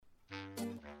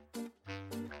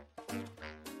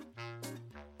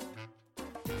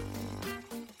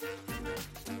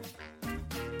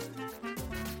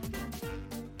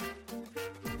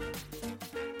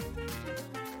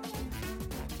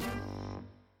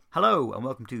Hello and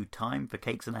welcome to Time for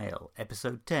Cakes and Ale,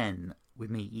 episode 10, with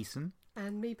me, Eason.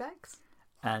 And me, Bex.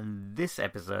 And this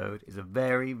episode is a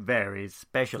very, very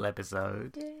special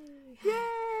episode. Yay!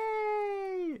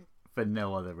 Yay! For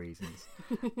no other reasons.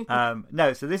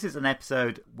 So this is an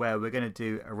episode where we're going to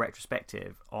do a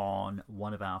retrospective on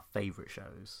one of our favourite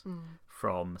shows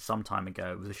from some time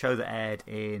ago. It was a show that aired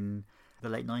in the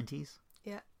late 90s.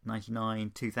 Yeah.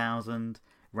 99, 2000.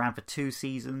 Ran for 2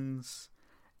 seasons.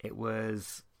 It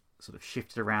was sort of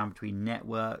shifted around between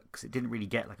networks. It didn't really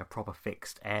get like a proper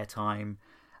fixed airtime,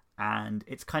 and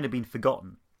it's kind of been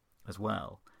forgotten as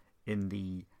well in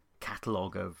the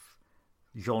catalogue of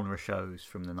genre shows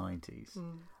from the 90s.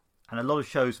 And a lot of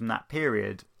shows from that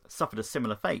period suffered a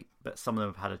similar fate, but some of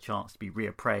them have had a chance to be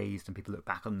reappraised and people look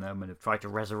back on them and have tried to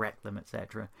resurrect them,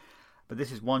 etc. But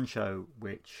this is one show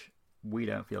which we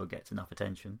don't feel gets enough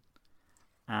attention,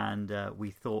 and we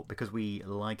thought because we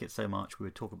like it so much we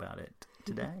would talk about it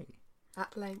today.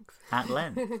 At length. At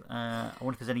length. I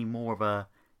wonder if there's any more of a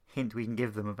hint we can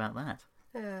give them about that.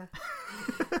 Yeah.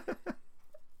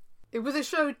 It was a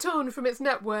show torn from its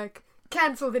network,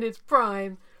 cancelled in its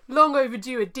prime, long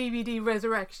overdue a DVD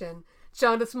resurrection.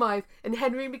 Chandler Smythe and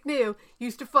Henry McNeil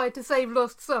used to fight to save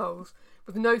lost souls.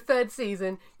 With no 3rd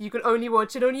season, you can only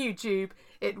watch it on YouTube.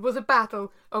 It was a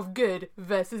battle of good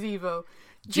versus evil.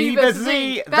 G versus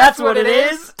E, that's what it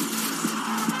is!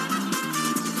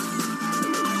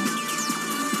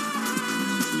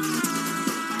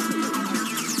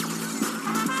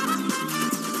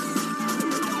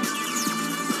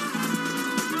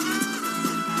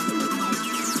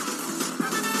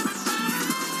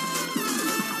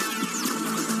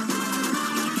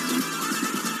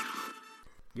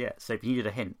 Yeah, so if you needed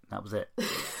a hint, that was it.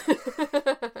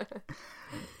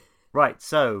 Right,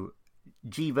 so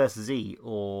G versus E,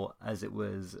 or as it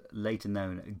was later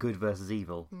known, Good versus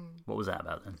Evil. What was that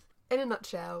about then? In a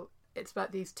nutshell, it's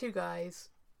about these 2 guys,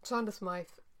 Chandler Smythe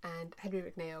and Henry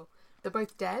McNeil. They're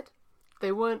both dead.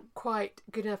 They weren't quite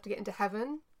good enough to get into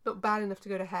heaven, not bad enough to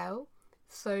go to hell.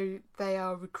 So they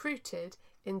are recruited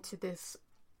into this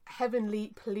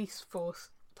heavenly police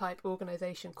force type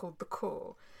organisation called the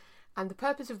Corps. And the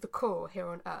purpose of the Corps here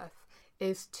on Earth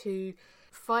is to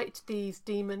fight these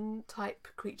demon-type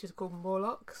creatures called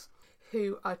Morlocks,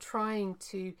 who are trying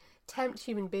to tempt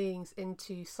human beings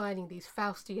into signing these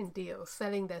Faustian deals,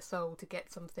 selling their soul to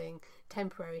get something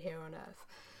temporary here on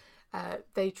Earth.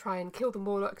 They try and kill the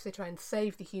Morlocks, they try and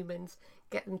save the humans,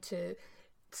 get them to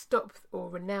stop or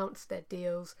renounce their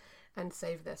deals and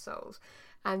save their souls.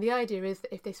 And the idea is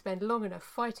that if they spend long enough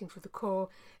fighting for the Corps,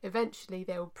 eventually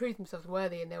they will prove themselves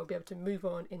worthy and they will be able to move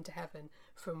on into heaven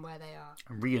from where they are.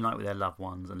 And reunite with their loved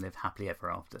ones and live happily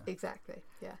ever after. Exactly,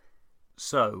 yeah.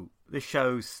 So, this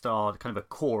show starred kind of a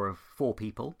core of 4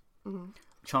 people.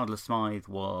 Chandler Smythe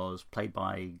was played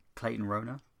by Clayton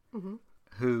Rona,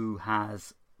 who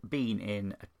has been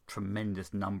in a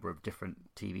tremendous number of different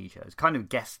TV shows. Kind of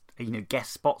guest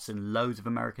spots in loads of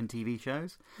American TV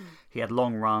shows. He had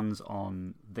long runs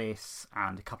on this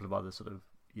and a couple of other sort of,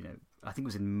 I think it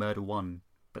was in Murder One,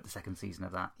 but the 2nd season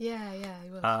of that. Yeah, he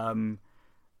was.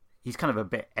 He's kind of a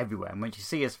bit everywhere. And when you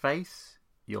see his face,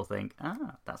 you'll think,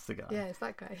 that's the guy. Yeah, it's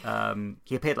that guy.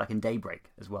 He appeared like in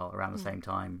Daybreak as well around the same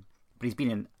time. But he's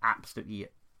been in absolutely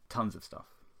tons of stuff.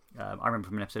 I remember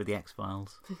from an episode of The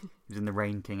X-Files. He was in the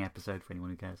Rain King episode, for anyone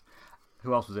who cares.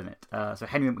 Who else was in it? So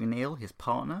Henry McNeil, his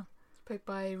partner. It's played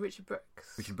by Richard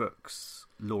Brooks. Richard Brooks,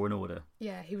 Law and Order.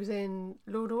 Yeah, he was in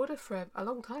Law and Order for a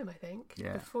long time, I think,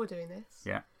 before doing this.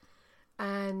 Yeah.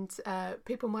 And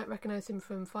people might recognise him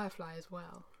from Firefly as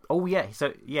well. Oh, yeah.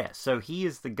 So he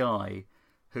is the guy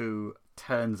who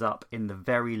turns up in the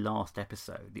very last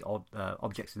episode, the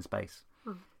Objects in Space.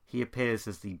 He appears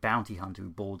as the bounty hunter who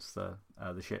boards the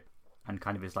ship and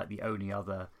kind of is like the only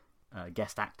other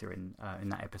guest actor in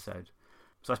that episode.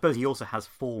 So I suppose he also has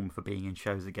form for being in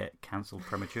shows that get cancelled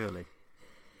prematurely.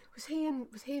 Was he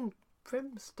in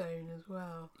Brimstone as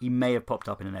well? He may have popped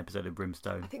up in an episode of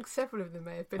Brimstone. I think several of them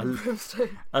may have been in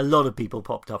Brimstone. A lot of people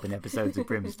popped up in episodes of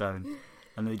Brimstone.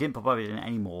 And they didn't pop up in it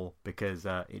anymore because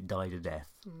it died a death.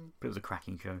 But it was a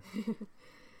cracking show.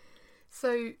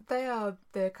 So they are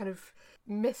the kind of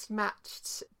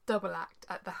mismatched double act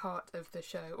at the heart of the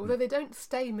show. Although they don't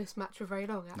stay mismatched for very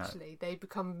long, actually. No. They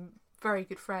become very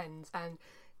good friends, and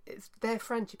their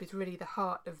friendship is really the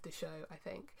heart of the show, I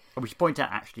think. And we should point out,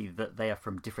 actually, that they are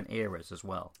from different eras as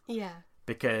well. Yeah.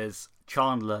 Because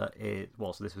Chandler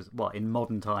in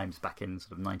modern times, back in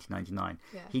sort of 1999,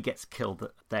 he gets killed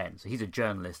then. So he's a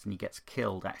journalist, and he gets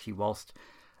killed, actually, whilst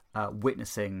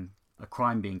witnessing a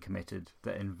crime being committed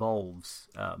that involves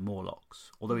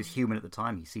Morlocks. Although he's human at the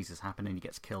time, he sees this happen and he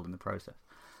gets killed in the process.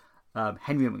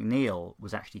 Henry McNeil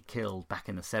was actually killed back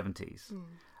in the 70s.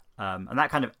 And that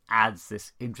kind of adds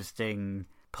this interesting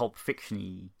Pulp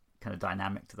Fiction-y kind of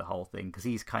dynamic to the whole thing, because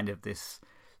he's kind of this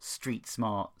street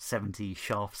smart 70s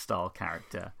Shaft style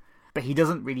character, but he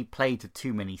doesn't really play to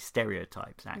too many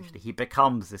stereotypes. Actually, he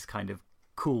becomes this kind of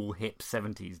cool hip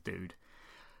 70s dude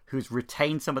who's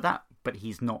retained some of that, but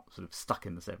he's not sort of stuck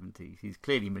in the 70s. He's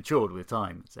clearly matured with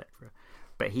time, etc.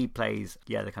 But he plays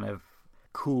the kind of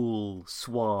cool,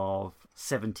 suave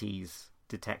 70s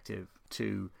detective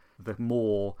to the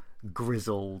more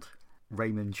grizzled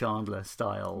Raymond Chandler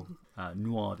style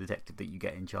noir detective that you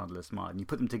get in Chandler Smile. And you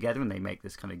put them together and they make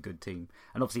this kind of good team.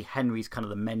 And obviously Henry's kind of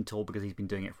the mentor because he's been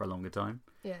doing it for a longer time.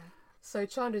 Yeah. So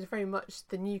Chandler's very much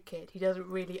the new kid. He doesn't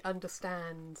really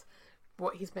understand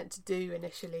what he's meant to do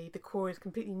initially. The core is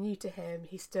completely new to him.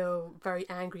 He's still very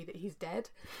angry that he's dead.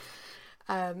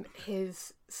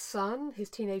 His son, his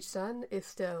teenage son, is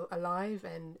still alive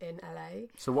and in LA.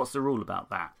 So what's the rule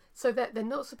about that? So that they're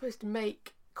not supposed to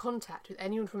make contact with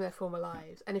anyone from their former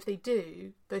lives, and if they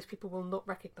do, those people will not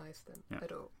recognise them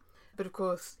at all. But of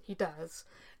course he does,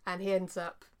 and he ends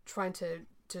up trying to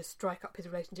strike up his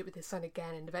relationship with his son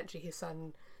again, and eventually his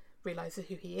son realises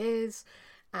who he is,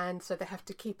 and so they have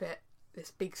to keep it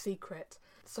this big secret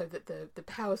so that the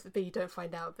powers that be don't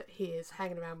find out that he is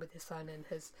hanging around with his son and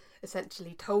has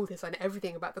essentially told his son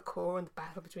everything about the core and the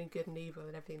battle between good and evil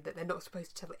and everything that they're not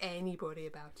supposed to tell anybody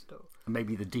about at all. And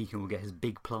maybe the deacon will get his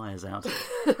big pliers out.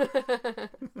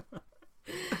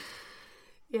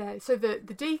 Yeah, so the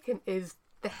deacon is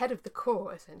the head of the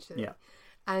core, essentially. Yeah.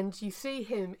 And you see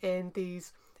him in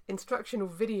these instructional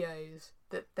videos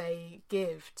that they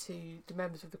give to the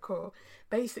members of the core,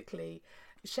 basically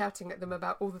shouting at them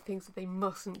about all the things that they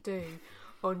mustn't do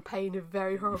on pain of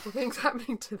very horrible things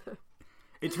happening to them.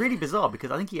 It's really bizarre because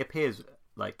I think he appears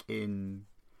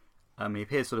he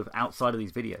appears sort of outside of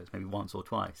these videos maybe once or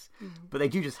twice, but they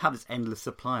do just have this endless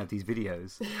supply of these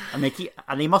videos,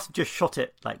 and they must have just shot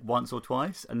it like once or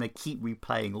twice, and they keep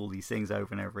replaying all these things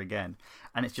over and over again,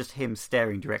 and it's just him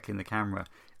staring directly in the camera,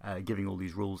 giving all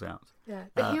these rules out. Yeah,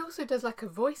 but he also does like a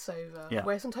voiceover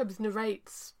where sometimes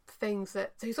narrates things so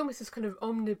he's almost this kind of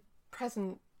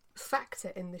omnipresent factor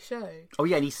in the show. Oh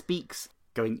yeah, and he speaks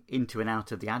going into and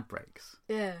out of the ad breaks.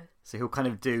 Yeah. So he'll kind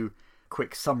of do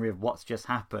quick summary of what's just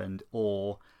happened,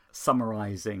 or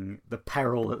summarising the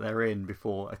peril that they're in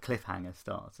before a cliffhanger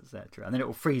starts, etc. And then it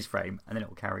will freeze frame, and then it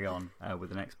will carry on with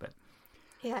the next bit.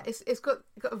 Yeah, it's got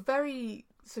a very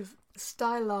sort of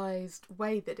stylised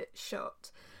way that it's shot.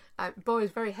 It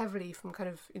borrows very heavily from kind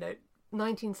of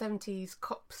 1970s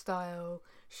cop style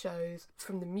shows,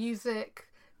 from the music,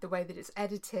 the way that it's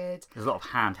edited. There's a lot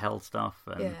of handheld stuff,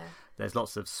 and there's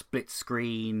lots of split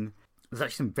screen. There's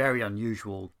actually some very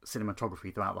unusual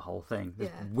cinematography throughout the whole thing.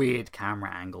 There's weird camera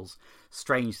angles,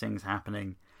 strange things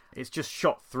happening. It's just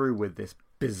shot through with this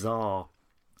bizarre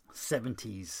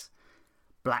 70s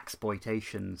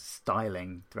blaxploitation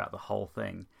styling throughout the whole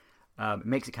thing. It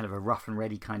makes it kind of a rough and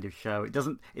ready kind of show.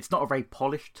 It's not a very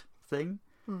polished thing,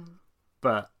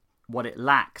 but what it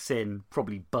lacks in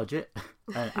probably budget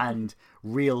and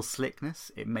real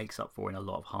slickness, it makes up for in a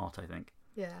lot of heart, I think.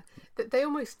 Yeah, they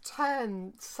almost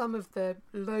turn some of the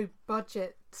low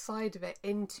budget side of it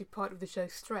into part of the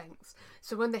show's strengths.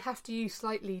 So when they have to use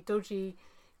slightly dodgy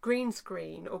green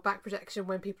screen or back projection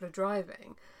when people are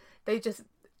driving,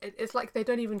 it's like they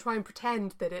don't even try and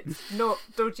pretend that it's not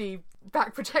dodgy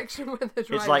back projection when they're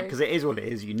driving. It's like, because it is what it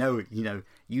is. You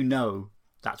know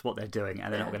that's what they're doing,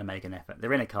 and they're not going to make an effort.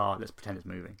 They're in a car, let's pretend it's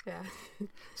moving. Yeah.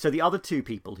 So the other two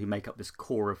people who make up this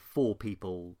core of four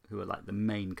people who are like the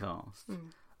main cast,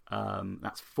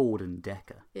 that's Ford and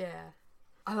Decker. Yeah.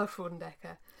 I love Ford and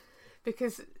Decker.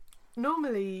 Because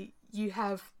normally you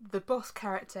have the boss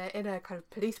character in a kind of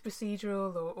police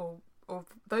procedural or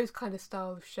those kind of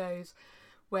style of shows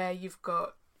where you've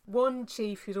got one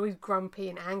chief who's always grumpy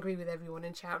and angry with everyone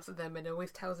and shouts at them and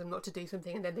always tells them not to do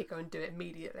something, and then they go and do it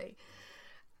immediately.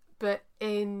 But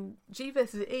in G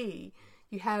vs. E,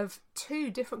 you have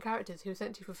two different characters who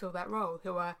essentially fulfill that role,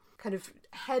 who are kind of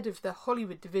head of the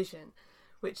Hollywood division,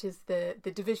 which is the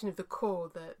division of the core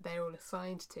that they're all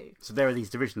assigned to. So there are these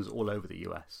divisions all over the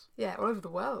US. Yeah, all over the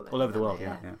world. All over the world,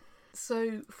 yeah.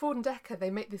 So Ford and Decker,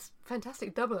 they make this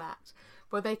fantastic double act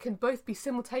where they can both be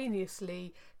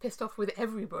simultaneously pissed off with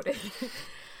everybody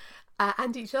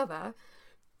and each other.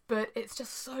 But it's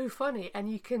just so funny,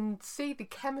 and you can see the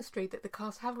chemistry that the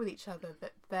cast have with each other,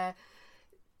 that they're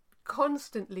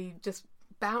constantly just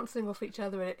bouncing off each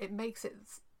other, and it makes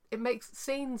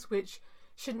scenes which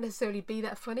shouldn't necessarily be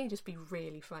that funny just be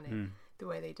really funny the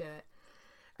way they do it.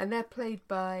 And they're played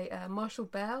by Marshall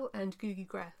Bell and Googie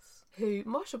Grass, who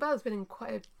Marshall Bell has been in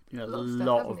quite a lot of stuff,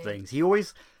 lot hasn't of he? things. He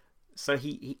always so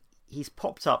he's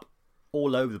popped up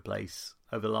all over the place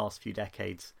over the last few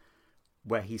decades,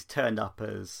 where he's turned up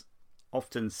as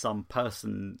often some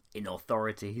person in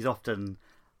authority. He's often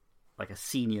like a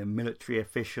senior military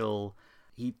official.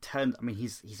 He's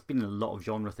been in a lot of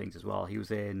genre things as well. He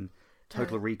was in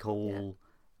Total Recall,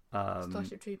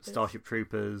 Starship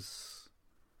Troopers.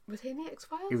 Was he in the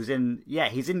X-Files? He was in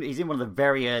he's in one of the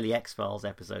very early X-Files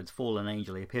episodes, Fallen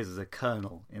Angel. He appears as a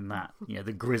colonel in that,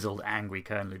 the grizzled, angry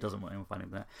colonel who doesn't want anyone to find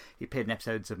him there. He appeared in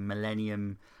episodes of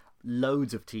Millennium,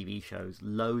 loads of TV shows,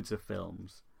 loads of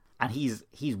films, and he's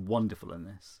wonderful in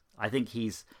this. I think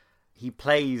he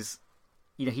plays,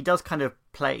 he does kind of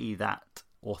play that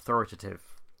authoritative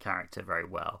character very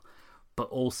well, but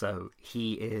also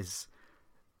he is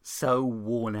so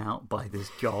worn out by this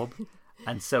job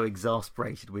and so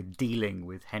exasperated with dealing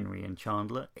with Henry and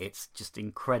Chandler. It's just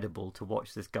incredible to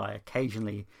watch this guy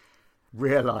occasionally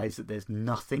realise that there's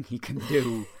nothing he can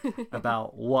do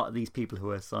about what these people who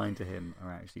are assigned to him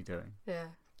are actually doing. Yeah.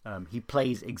 He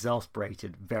plays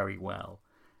exasperated very well,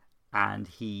 and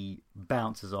he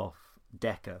bounces off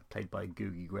Decker, played by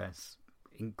Googie Gress,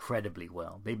 incredibly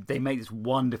well. They make this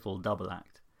wonderful double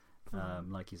act,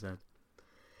 like you said.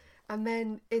 And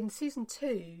then in season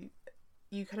 2,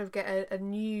 you kind of get a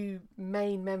new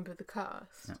main member of the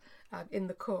cast in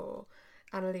the core,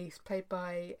 Annalise, played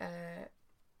by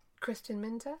Kristen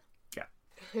Minter. Yeah.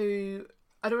 Who,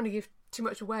 I don't want to give too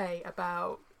much away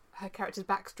about her character's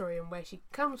backstory and where she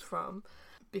comes from,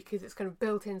 because it's kind of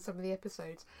built in some of the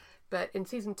episodes. But in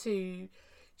season 2,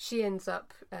 she ends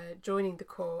up joining the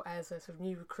corps as a sort of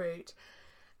new recruit,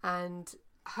 and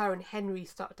her and Henry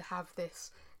start to have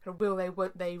this kind of will they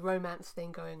won't they romance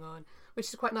thing going on, which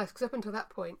is quite nice, because up until that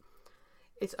point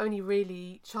it's only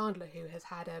really Chandler who has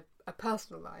had a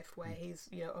personal life where he's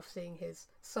off seeing his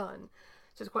son.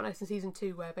 So it's quite nice in season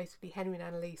 2 where basically Henry and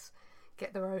Annalise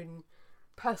get their own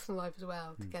personal life as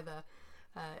well together,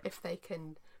 if they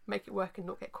can make it work and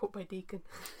not get caught by Deacon,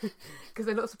 because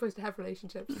they're not supposed to have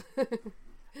relationships.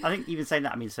 I think even saying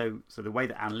that, so the way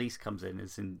that Annalise comes in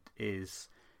is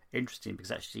interesting,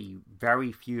 because actually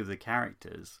very few of the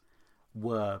characters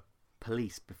were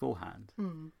police beforehand.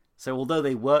 So although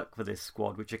they work for this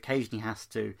squad, which occasionally has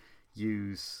to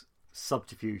use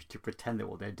subterfuge to pretend that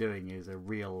what they're doing is a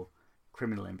real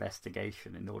criminal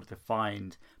investigation in order to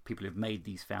find people who've made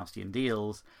these Faustian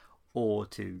deals or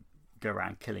to go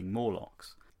around killing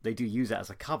Morlocks, they do use that as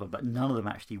a cover, but none of them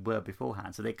actually were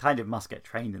beforehand. So they kind of must get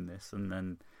trained in this, and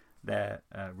then they're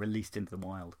released into the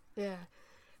wild. Yeah.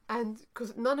 And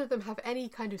because none of them have any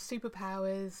kind of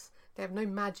superpowers, they have no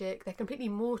magic, they're completely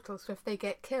mortal, so if they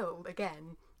get killed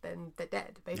again, then they're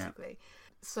dead, basically. Yeah.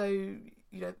 So,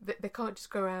 they can't just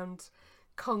go around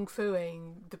kung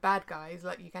fuing the bad guys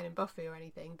like you can in Buffy or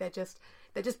anything. They're just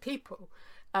people,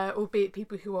 albeit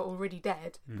people who are already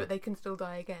dead, but they can still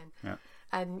die again. Yeah.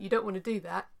 And you don't want to do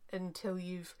that until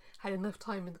you've had enough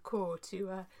time in the corps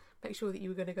to make sure that you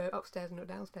were going to go upstairs and not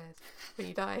downstairs when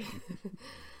you die.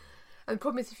 And the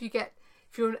problem is,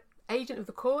 if you're an agent of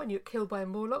the corps and you're killed by a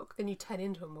Morlock, then you turn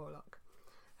into a Morlock,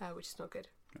 which is not good.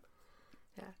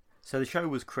 Yeah. So the show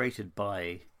was created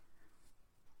by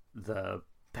the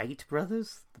Pate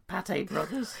brothers? The Pate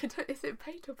brothers? Is it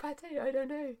Pate or Pate? I don't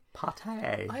know.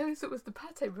 Pate. I always thought it was the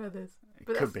Pate brothers.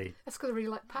 But could be. That's because I really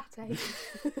like pate.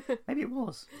 Maybe it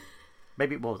was.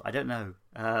 I don't know.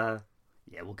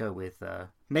 Yeah, we'll go with...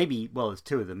 there's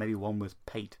two of them. Maybe one was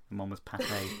Pate and one was Pate.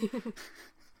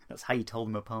 That's how you told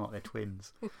them apart. They're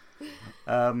twins.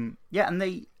 And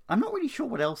I'm not really sure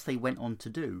what else they went on to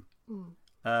do.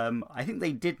 I think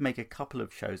they did make a couple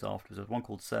of shows afterwards. There was one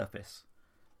called Surface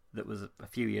that was a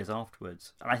few years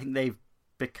afterwards. And I think they've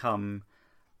become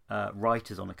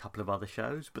writers on a couple of other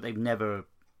shows, but they've never,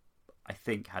 I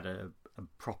think, had a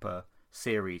proper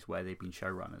series where they've been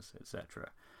showrunners,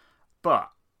 etc.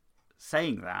 But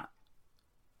saying that,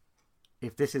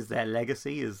 if this is their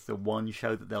legacy as the one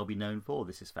show that they'll be known for,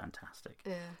 this is fantastic.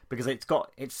 Yeah. Because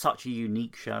it's such a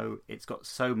unique show. It's got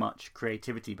so much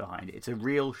creativity behind it. It's a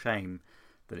real shame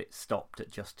that it stopped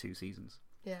at just 2 seasons.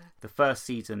 Yeah. The first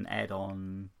season aired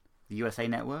on the USA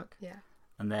Network. Yeah.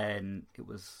 And then it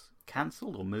was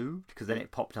cancelled or moved, because then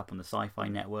it popped up on the Sci-Fi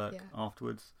Network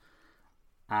afterwards.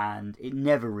 And it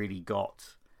never really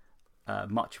got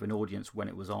much of an audience when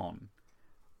it was on.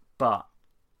 But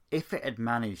if it had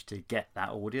managed to get that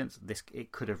audience,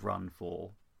 it could have run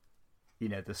for,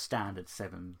 the standard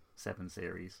seven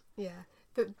series. Yeah,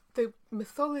 the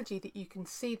mythology that you can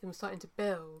see them starting to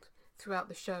build throughout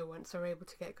the show once they're able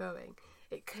to get going,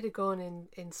 it could have gone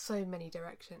in so many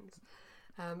directions,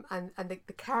 and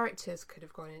the characters could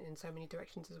have gone in so many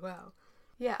directions as well.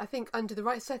 Yeah, I think under the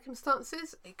right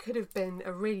circumstances, it could have been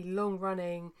a really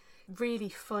long-running, really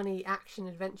funny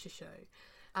action-adventure show,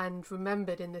 and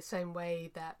remembered in the same way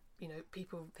that, you know,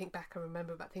 people think back and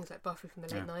remember about things like Buffy from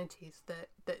the late 90s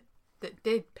that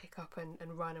did pick up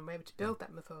and run and were able to build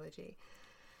that mythology.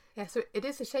 Yeah, so it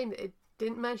is a shame that it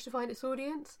didn't manage to find its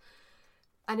audience,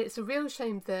 and it's a real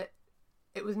shame that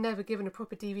it was never given a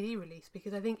proper DVD release,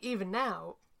 because I think even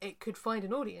now it could find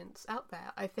an audience out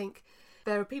there. I think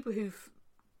there are people who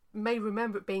may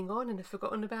remember it being on and have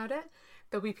forgotten about it.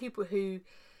 There'll be people who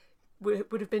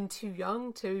would have been too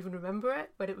young to even remember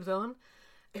it when it was on,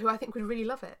 who I think would really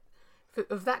love it.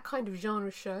 Of that kind of genre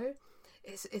show,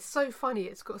 it's so funny.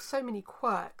 It's got so many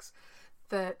quirks.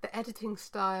 The editing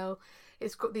style.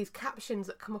 It's got these captions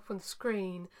that come up on the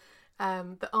screen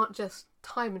that aren't just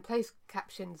time and place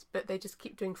captions, but they just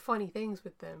keep doing funny things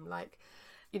with them. Like,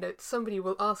 you know, somebody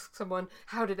will ask someone,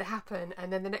 how did it happen?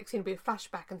 And then the next scene will be a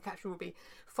flashback and the caption will be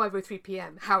 5:03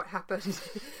 p.m, how it happened,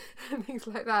 and things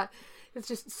like that. It's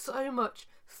just so much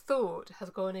thought has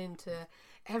gone into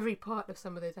every part of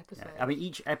some of those episodes. Yeah. I mean,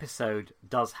 each episode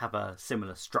does have a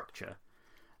similar structure.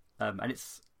 And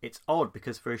it's odd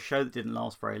because for a show that didn't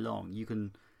last very long, you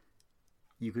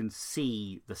can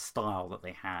see the style that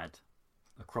they had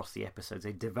across the episodes.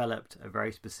 They developed a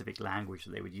very specific language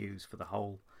that they would use for the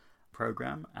whole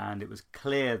program, and it was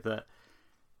clear that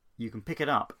you can pick it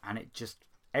up and it just,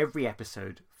 every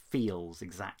episode feels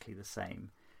exactly the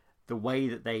same. The way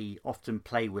that they often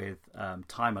play with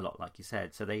time a lot, like you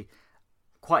said, so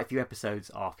quite a few episodes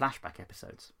are flashback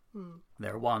episodes.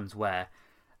 There are ones where,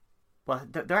 well,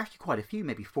 there are actually quite a few,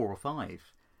 maybe 4 or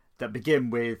 5, that begin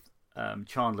with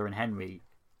Chandler and Henry,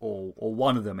 or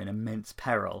one of them in immense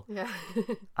peril. Yeah.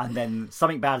 And then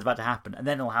something bad is about to happen, and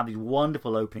then they'll have these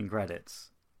wonderful opening credits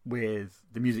with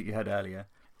the music you heard earlier.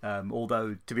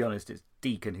 Although, to be honest, it's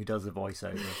Deacon who does the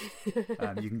voiceover.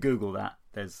 You can Google that,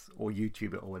 or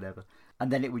YouTube it or whatever.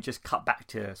 And then it would just cut back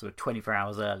to sort of 24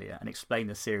 hours earlier and explain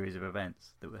the series of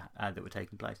events that were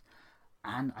taking place.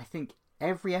 And I think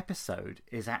every episode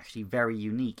is actually very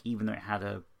unique, even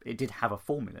though it did have a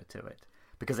formula to it,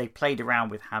 because they played around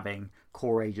with having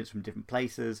core agents from different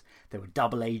places. There were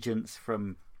double agents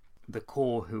from the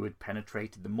core who had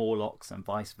penetrated the Morlocks and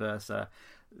vice versa.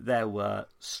 There were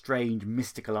strange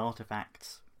mystical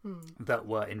artifacts that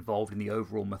were involved in the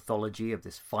overall mythology of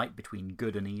this fight between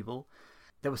good and evil.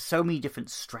 There were so many different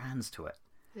strands to it.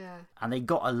 Yeah. And they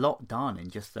got a lot done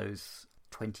in just those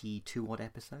 22 odd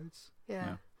episodes.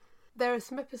 Yeah. There are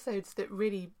some episodes that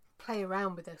really play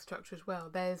around with their structure as well.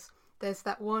 There's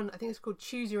that one, I think it's called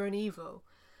Choose Your Own Evil,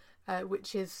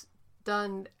 which is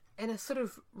done in a sort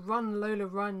of Run Lola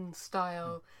Run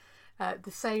style,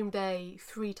 the same day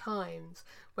 3 times,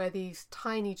 where these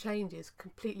tiny changes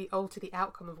completely alter the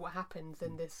outcome of what happens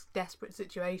in this desperate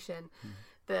situation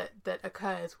that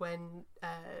occurs when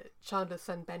Chandler's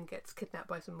son Ben gets kidnapped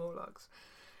by some Morlocks.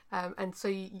 And so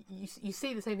you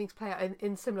see the same things play out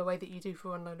in similar way that you do for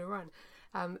Run Lola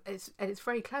Run. It's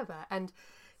very clever, and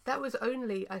that was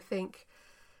only, I think,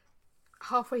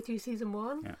 halfway through season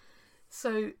 1. Yeah.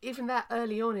 So even that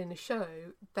early on in the show,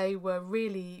 they were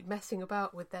really messing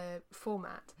about with their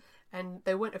format, and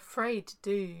they weren't afraid to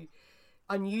do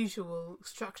unusual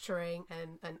structuring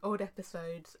and odd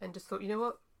episodes, and just thought, you know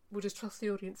what, we'll just trust the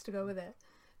audience to go with it.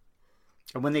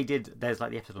 And when they did, there's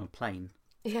like the episode on a plane.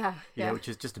 Yeah. Which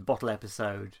is just a bottle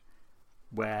episode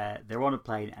where they're on a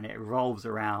plane and it revolves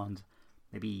around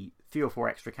maybe 3 or 4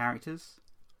 extra characters,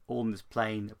 all in this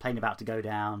plane, a plane about to go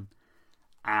down.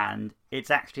 And it's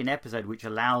actually an episode which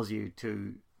allows you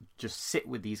to just sit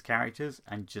with these characters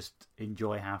and just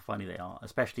enjoy how funny they are,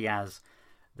 especially as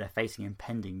they're facing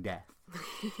impending death.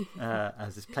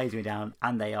 As this plane's going down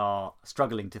and they are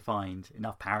struggling to find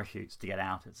enough parachutes to get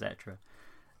out, etc.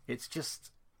 It's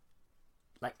just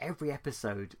like every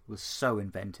episode was so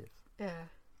inventive. Yeah.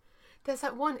 There's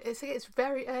that one, it's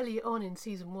very early on in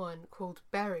season 1 called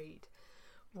Buried,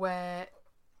 where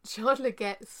Chandler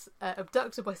gets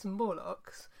abducted by some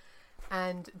Morlocks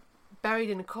and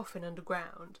buried in a coffin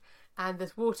underground, and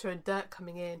there's water and dirt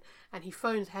coming in, and he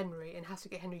phones Henry and has to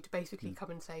get Henry to basically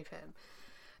come and save him.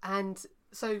 And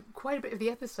so quite a bit of the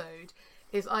episode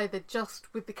is either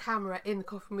just with the camera in the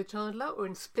coffin with Chandler, or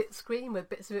in split screen with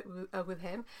bits of it with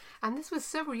him. And this was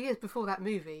several years before that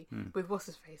movie with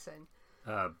what's-his-face in.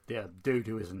 The dude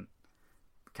who isn't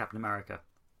Captain America.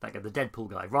 That guy, the Deadpool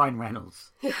guy, Ryan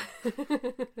Reynolds. It's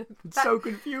so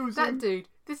confusing. That dude.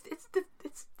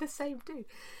 It's the same dude.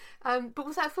 But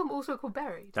was that film also called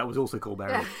Buried? That was also called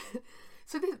Buried. Yeah.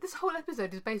 So this whole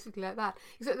episode is basically like that.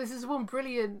 Except this is one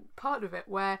brilliant part of it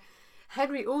where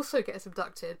Henry also gets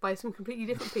abducted by some completely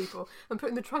different people and put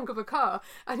in the trunk of a car,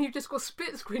 and you've just got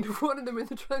split screen of one of them in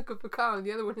the trunk of the car and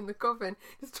the other one in the coffin,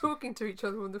 just talking to each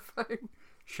other on the phone.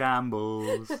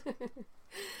 Shambles.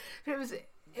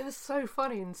 It was so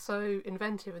funny and so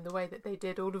inventive in the way that they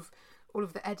did all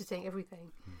of the editing,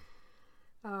 everything.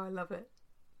 Oh, I love it.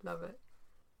 Love it.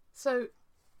 So,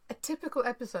 a typical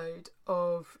episode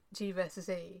of G vs.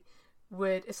 E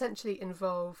would essentially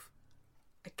involve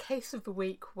a case of the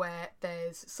week where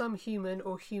there's some human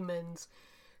or humans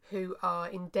who are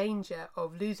in danger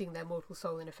of losing their mortal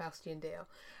soul in a Faustian deal.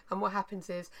 And what happens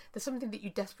is there's something that you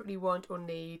desperately want or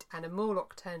need, and a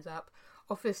Morlock turns up,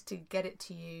 offers to get it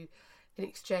to you in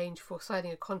exchange for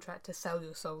signing a contract to sell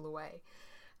your soul away.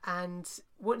 And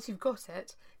once you've got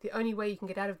it, the only way you can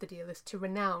get out of the deal is to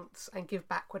renounce and give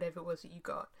back whatever it was that you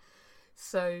got.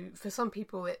 So for some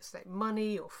people it's like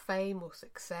money or fame or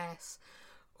success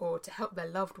or to help their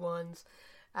loved ones.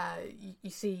 You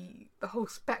see the whole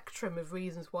spectrum of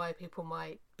reasons why people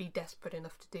might be desperate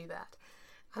enough to do that.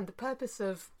 And the purpose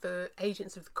of the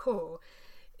agents of the core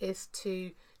is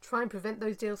to try and prevent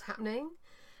those deals happening.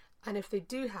 And if they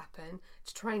do happen,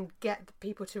 to try and get the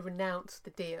people to renounce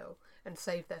the deal and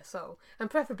save their soul, and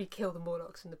preferably kill the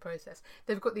Morlocks in the process.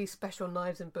 They've got these special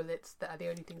knives and bullets that are the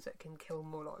only things that can kill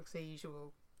Morlocks, the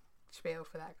usual spiel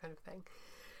for that kind of thing.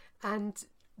 And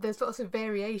there's lots of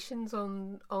variations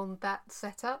on that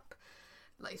setup.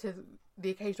 Like you said, the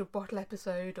occasional bottle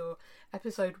episode or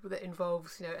episode that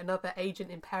involves, you know, another agent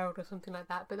imperiled or something like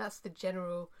that. But that's the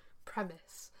general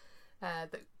premise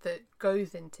that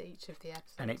goes into each of the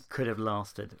episodes. And it could have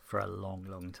lasted for a long,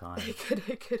 long time. It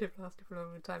could have lasted for a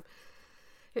long, long time.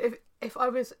 If I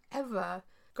was ever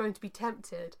going to be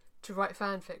tempted to write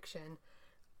fan fiction,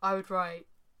 I would write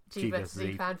G vs.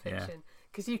 E fan fiction,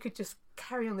 because you could just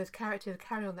carry on this character,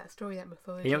 carry on that story, that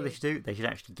mythology. You know what they should do? They should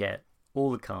actually get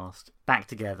all the cast back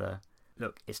together.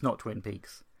 Look, it's not Twin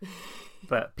Peaks,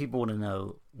 but people want to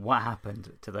know what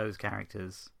happened to those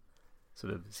characters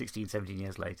sort of 16, 17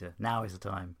 years later. Now is the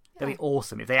time. That'd be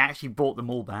awesome if they actually brought them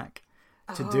all back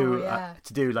to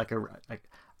do like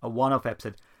a one-off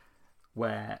episode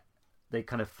where they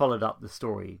kind of followed up the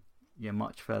story, you know,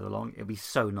 much further along. It'd be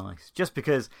so nice, just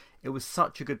because it was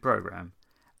such a good program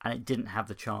and it didn't have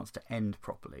the chance to end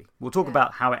properly. We'll talk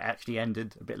about how it actually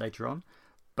ended a bit later on,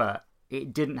 but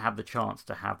it didn't have the chance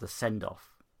to have the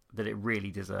send-off that it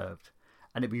really deserved.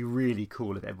 And it'd be really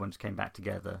cool if everyone just came back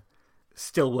together,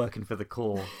 still working for the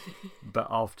core, but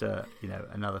after, you know,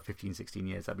 another 15, 16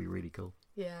 years. That'd be really cool.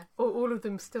 Yeah, all of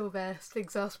them still there, still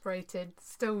exasperated,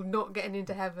 still not getting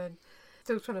into heaven,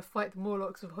 still trying to fight the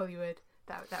Morlocks of Hollywood.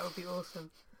 That would be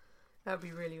awesome. That would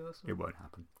be really awesome. It won't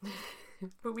happen.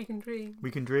 But we can dream.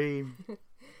 We can dream.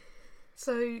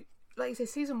 So, like you say,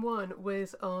 season 1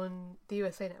 was on the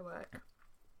USA Network,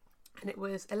 and it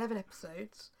was 11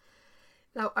 episodes.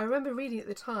 Now, I remember reading at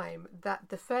the time that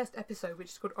the first episode,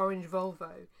 which is called Orange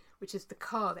Volvo, which is the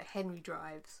car that Henry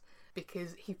drives,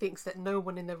 because he thinks that no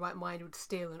one in their right mind would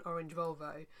steal an orange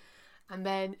Volvo. And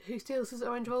then, who steals his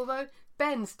orange Volvo?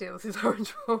 Ben steals his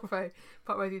orange Volvo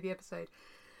partway through the episode.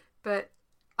 But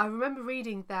I remember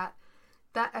reading that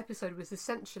episode was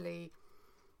essentially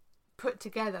put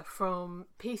together from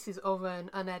pieces of an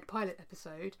unaired pilot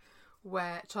episode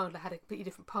where Chandler had a completely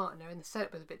different partner and the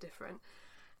setup was a bit different,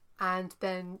 and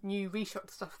then new reshot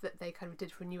stuff that they kind of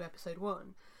did for new episode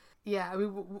 1. Yeah, I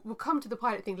mean, we'll come to the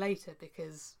pilot thing later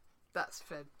because that's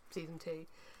for season 2.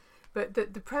 But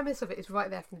the premise of it is right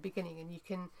there from the beginning, and you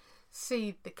can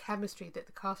see the chemistry that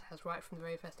the cast has right from the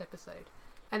very first episode.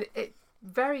 And it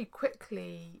very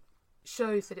quickly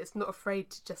shows that it's not afraid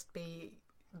to just be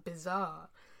bizarre.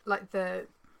 Like the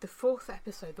fourth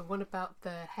episode, the one about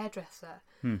the hairdresser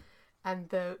and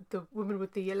the woman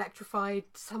with the electrified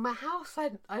summer house. I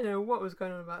don't know what was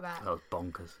going on about that. That was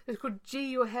bonkers. It's called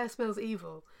Gee, Your Hair Smells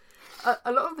Evil.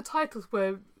 A lot of the titles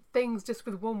were things just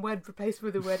with one word replaced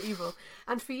with the word evil.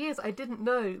 And for years I didn't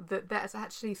know that that's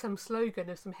actually some slogan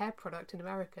of some hair product in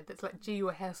America that's like, gee,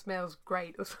 your hair smells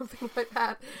great or something like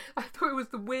that. I thought it was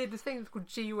the weirdest thing. It was called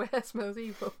Gee, Your Hair Smells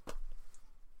Evil.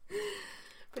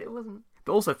 But it wasn't.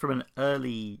 But also from an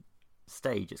early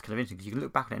stage, it's kind of interesting because you can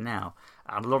look back on it now,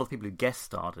 and a lot of people who guest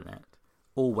starred in it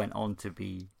all went on to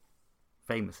be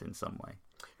famous in some way.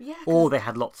 Yeah. Or they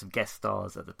had lots of guest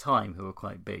stars at the time who were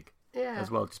quite big. Yeah.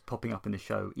 As well, just popping up in the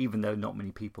show, even though not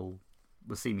many people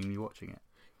were seemingly watching it.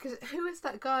 Because who is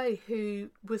that guy who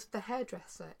was the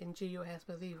hairdresser in Gee, Your Hair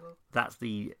Smells Evil? That's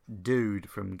the dude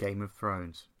from Game of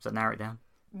Thrones. Does that narrow it down?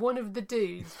 One of the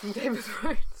dudes from Game of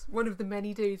Thrones. One of the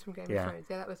many dudes from Game of Thrones.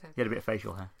 Yeah, that was him. He had a bit of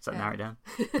facial hair. Does that narrow it down?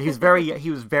 He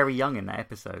was very young in that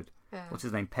episode. Yeah. What's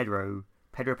his name? Pedro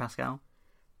Pascal?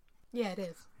 Yeah, it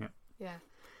is. Yeah. Yeah.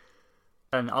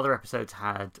 And other episodes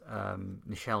had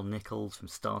Nichelle Nichols from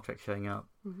Star Trek showing up,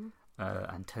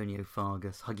 Antonio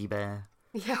Fargas, Huggy Bear,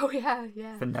 Yeah, oh yeah,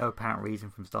 yeah. for no apparent reason,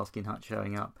 from Starsky and Hutch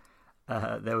showing up.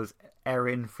 There was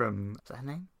Erin from... Is that her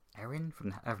name? Erin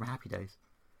from Happy Days.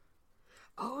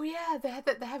 Oh yeah, they have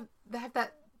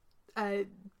that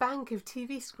bank of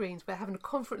TV screens where they're having a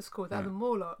conference call with other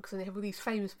Morlocks, and they have all these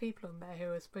famous people on there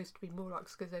who are supposed to be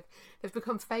Morlocks because they've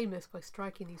become famous by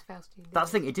striking these Faustian deals.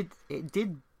 That's the thing. It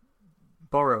did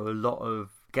borrow a lot of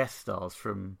guest stars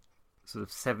from sort of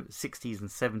 60s and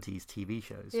 70s TV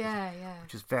shows. Yeah.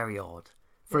 Which is very odd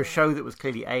for a show that was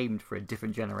clearly aimed for a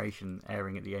different generation,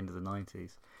 airing at the end of the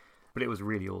 90s. But it was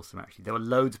really awesome, actually. There were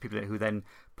loads of people who then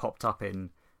popped up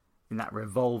in that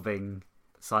revolving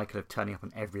cycle of turning up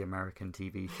on every American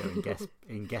TV show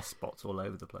in guest spots all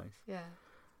over the place. Yeah,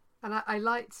 and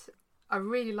I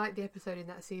really liked the episode in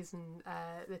that season,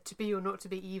 the To Be or Not to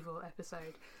Be Evil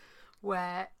episode,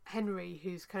 where Henry,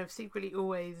 who's kind of secretly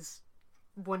always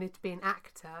wanted to be an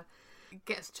actor,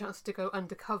 gets a chance to go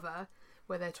undercover,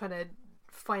 where they're trying to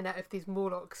find out if these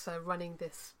Morlocks are running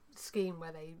this scheme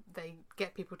where they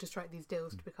get people to strike these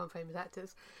deals to become famous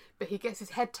actors. But he gets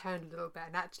his head turned a little bit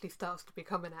and actually starts to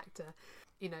become an actor.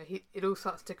 You know, it all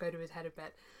starts to go to his head a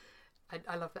bit.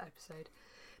 I love that episode.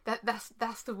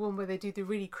 That's the one where they do the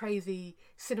really crazy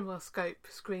CinemaScope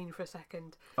screen for a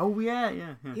second. Oh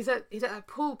yeah. He's at a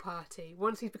pool party.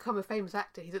 Once he's become a famous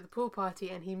actor, he's at the pool party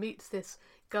and he meets this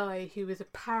guy who is a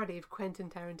parody of Quentin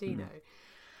Tarantino.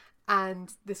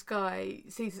 And this guy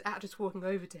sees his actress walking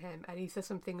over to him, and he says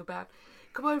something about,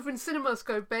 "Come over in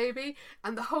CinemaScope, baby,"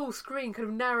 and the whole screen kind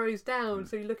of narrows down,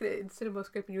 so you look at it in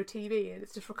CinemaScope on your TV, and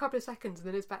it's just for a couple of seconds, and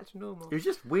then it's back to normal. It was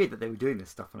just weird that they were doing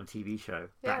this stuff on a TV show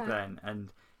back then,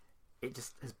 and it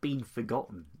just has been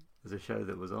forgotten as a show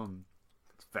that was on.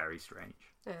 It's very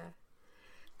strange. Yeah,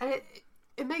 and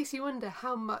it makes you wonder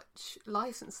how much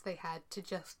license they had to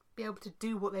just be able to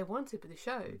do what they wanted with the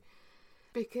show,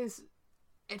 because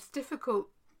it's difficult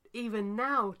even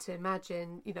now to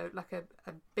imagine, you know, like a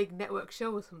big network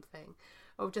show or something,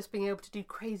 of just being able to do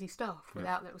crazy stuff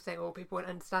without them saying, "Oh, people won't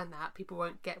understand that. People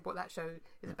won't get what that show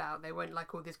is about. They won't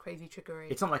like all this crazy trickery."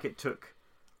 It's not like it took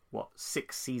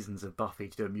 6 seasons of Buffy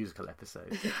to do a musical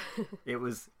episode. It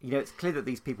was, you know, it's clear that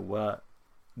these people were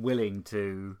willing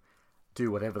to do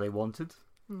whatever they wanted.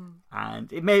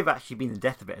 And it may have actually been the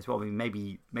death of it as well. I mean,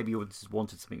 maybe you just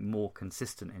wanted something more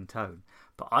consistent in tone.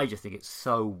 But I just think it's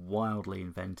so wildly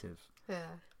inventive.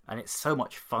 Yeah. And it's so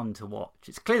much fun to watch.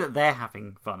 It's clear that they're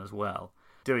having fun as well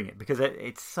doing it, because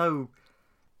it's so...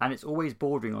 And it's always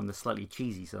bordering on the slightly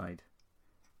cheesy side.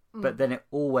 But then it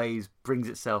always brings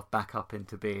itself back up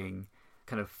into being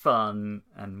kind of fun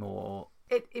and more...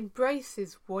 It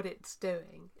embraces what it's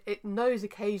doing. It knows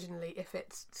occasionally if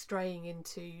it's straying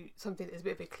into something that's a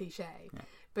bit of a cliche. Yeah.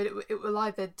 But it will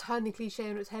either turn the cliche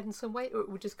on its head in some way, or it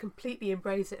will just completely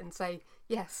embrace it and say,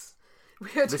 "Yes,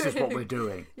 this is what we're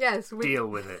doing. Yes, deal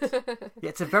with it." Yeah,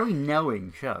 it's a very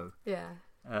knowing show. Yeah,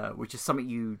 which is something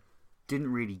you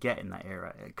didn't really get in that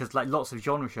era, because like lots of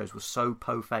genre shows were so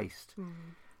po-faced.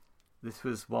 This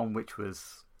was one which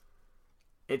was...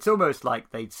 It's almost like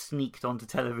they'd sneaked onto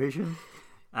television,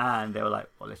 and they were like,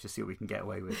 "Well, let's just see what we can get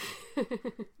away with."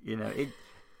 You know,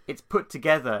 it's put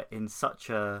together in such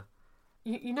a...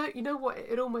 You know what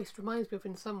it almost reminds me of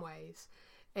in some ways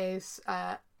is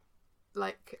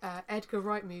Edgar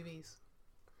Wright movies,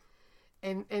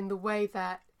 in the way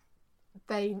that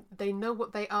they know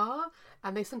what they are,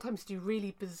 and they sometimes do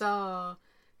really bizarre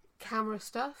camera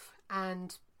stuff,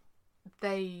 and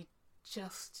they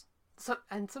just...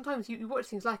 and sometimes you watch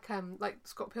things like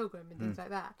Scott Pilgrim and things like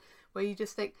that, where you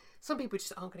just think some people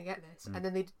just aren't going to get this, and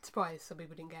then they surprise some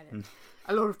people didn't get it.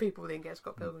 A lot of people didn't get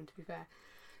Scott Pilgrim, to be fair,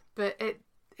 but it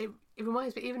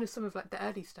reminds me even of some of like the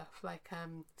early stuff, like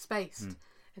Spaced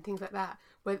and things like that,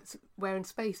 where in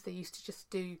Spaced they used to just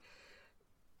do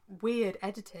weird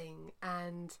editing,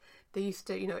 and they used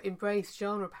to, you know, embrace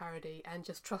genre parody and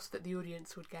just trust that the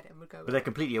audience would get it and would go. But they're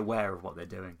completely aware of what they're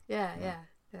doing. Yeah.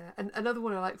 And another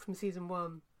one I like from season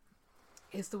 1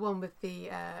 is the one with the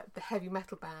heavy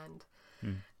metal band,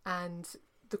 and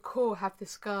the core have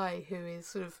this guy who is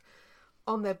sort of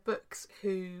on their books,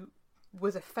 who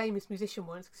was a famous musician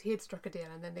once because he had struck a deal,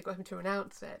 and then they got him to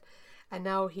renounce it, and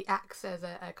now he acts as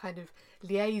a kind of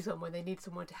liaison when they need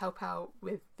someone to help out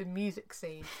with the music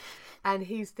scene, and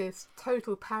he's this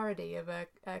total parody of a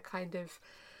kind of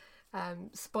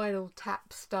Spinal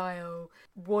Tap style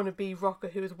wannabe rocker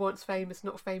who was once famous,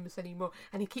 not famous anymore,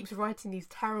 and he keeps writing these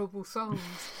terrible songs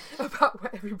about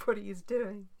what everybody is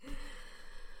doing.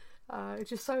 It's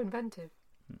just so inventive.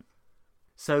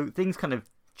 So things kind of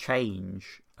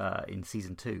change in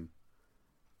season 2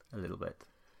 a little bit.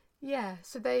 Yeah,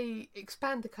 so they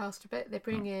expand the cast a bit. They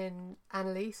bring in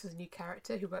Annalise as a new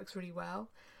character who works really well.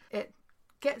 It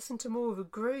gets into more of a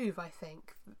groove, I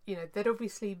think. You know, they'd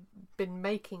obviously been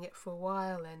making it for a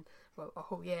while and, well, a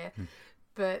whole year,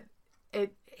 but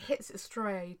it hits its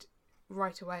stride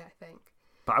right away, I think.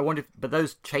 But I wonder but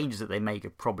those changes that they make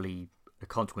are probably a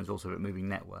consequence also of it moving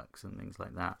networks and things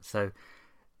like that. So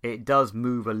it does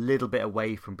move a little bit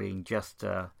away from being just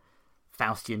a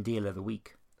Faustian deal of the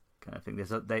week kind of thing.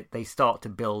 They start to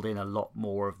build in a lot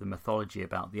more of the mythology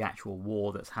about the actual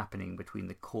war that's happening between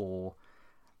the Corps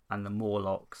and the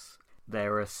Morlocks.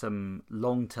 There are some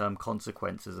long-term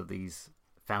consequences of these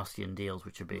Faustian deals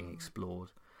which are being explored.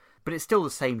 But it's still the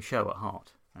same show at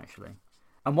heart, actually.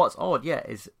 And what's odd,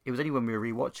 is it was only when we were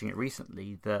rewatching it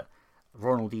recently that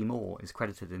Ronald D. Moore is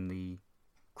credited in the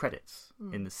credits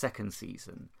in the second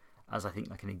season as, I think,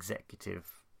 like an executive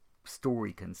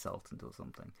story consultant or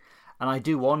something. And I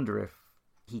do wonder if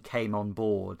he came on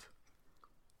board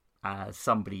as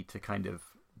somebody to kind of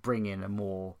bring in a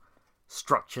more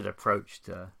structured approach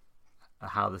to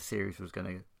how the series was going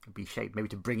to be shaped, maybe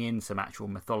to bring in some actual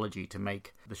mythology to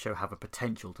make the show have a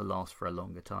potential to last for a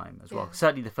longer time as well.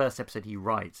 Certainly the first episode he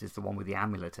writes is the one with the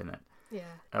amulet in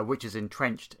it, which is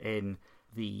entrenched in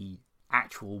the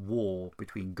actual war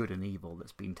between good and evil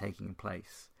that's been taking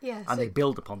place. And they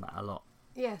build upon that a lot.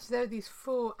 Yes, there are these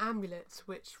 4 amulets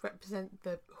which represent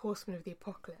the horsemen of the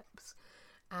apocalypse,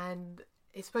 and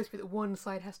it's supposed to be that one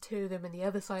side has 2 of them and the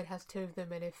other side has 2 of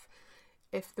them, and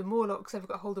if the Morlocks ever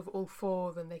got hold of all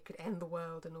 4, then they could end the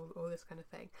world and all this kind of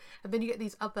thing. And then you get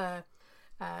these other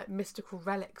mystical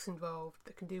relics involved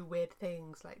that can do weird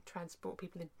things, like transport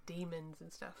people into demons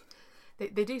and stuff.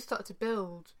 They do start to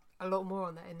build a lot more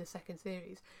on that in the second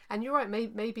series. And you're right,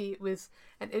 maybe it was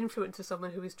an influence of someone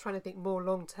who was trying to think more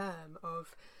long term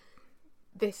of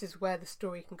this is where the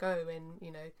story can go, and,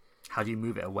 you know, how do you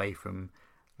move it away from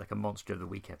like a Monster of the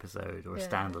Week episode or a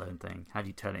standalone thing? How do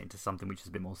you turn it into something which is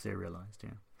a bit more serialised?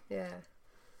 Yeah.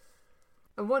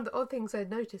 And one of the odd things I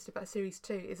noticed about series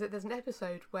 2 is that there's an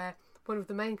episode where one of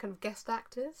the main kind of guest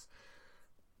actors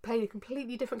played a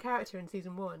completely different character in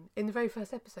season 1 in the very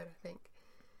first episode, I think.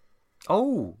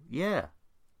 Oh, yeah.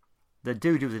 The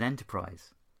dude who was in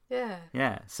Enterprise. Yeah.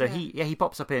 Yeah. So he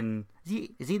pops up in...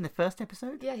 Is he in the first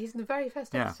episode? Yeah, he's in the very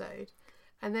first episode.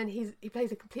 And then he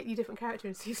plays a completely different character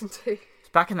in season 2. It's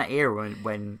back in that era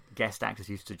when guest actors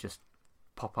used to just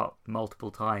pop up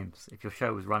multiple times if your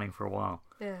show was running for a while.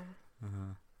 Yeah.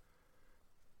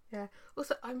 Yeah.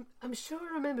 Also, I'm sure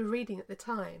I remember reading at the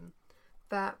time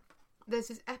that there's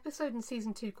this episode in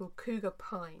season 2 called Cougar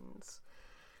Pines.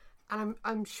 And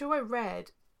I'm sure I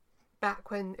read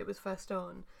back when it was first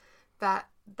on that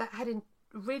had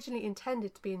originally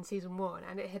intended to be in season 1,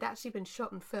 and it had actually been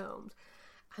shot and filmed,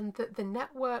 and that the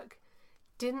network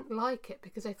didn't like it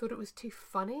because they thought it was too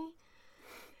funny,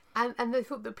 and they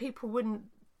thought that people wouldn't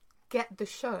get the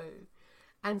show,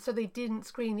 and so they didn't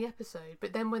screen the episode.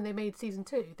 But then when they made season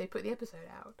 2, they put the episode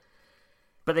out.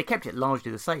 But they kept it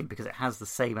largely the same because it has the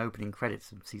same opening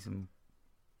credits of season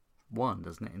 1,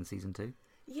 doesn't it, in season 2?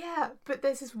 Yeah, but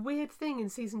there's this weird thing in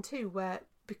season 2 where,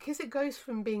 because it goes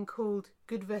from being called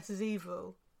Good versus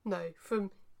Evil,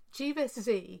 from G versus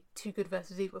E to Good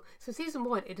versus Evil. So season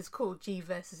 1 it is called G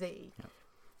versus E. Yeah.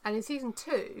 And in season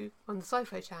 2, on the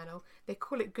Sci-Fi Channel, they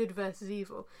call it Good versus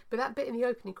Evil. But that bit in the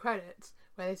opening credits,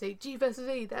 where they say G versus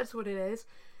E, that's what it is,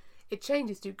 it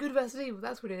changes to Good versus Evil,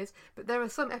 that's what it is. But there are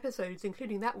some episodes,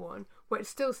 including that one, where it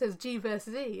still says G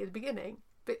versus E at the beginning.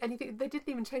 But anything, they didn't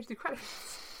even change the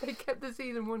credits. They kept the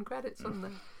season 1 credits on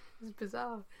there. It's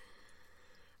bizarre.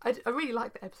 I really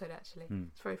like that episode, actually.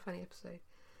 It's a very funny episode.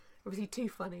 Obviously too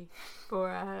funny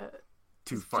for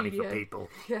too funny for people.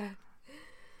 Yeah.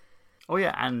 Oh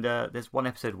yeah, and there's one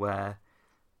episode where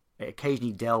it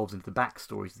occasionally delves into the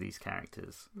backstories of these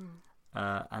characters.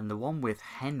 And the one with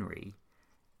Henry,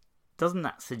 doesn't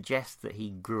that suggest that he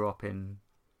grew up in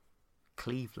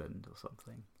Cleveland or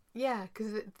something? Yeah,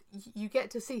 because you get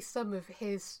to see some of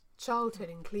his childhood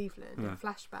in Cleveland in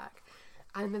flashback,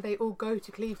 and then they all go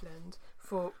to Cleveland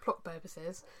for plot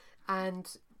purposes,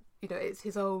 and you know it's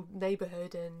his old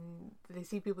neighborhood, and they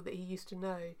see people that he used to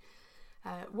know.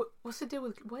 What's the deal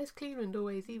with why is Cleveland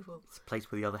always evil? It's the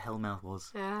place where the other Hellmouth was.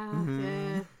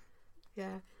 Yeah.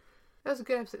 That was a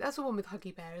good episode. That's the one with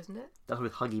Huggy Bear, isn't it? That's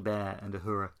with Huggy Bear and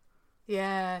Uhura.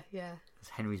 Yeah. It's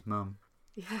Henry's mum.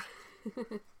 Yeah.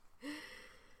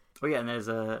 Oh yeah, and there's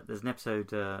an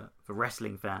episode for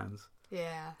wrestling fans.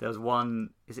 Yeah. There's one.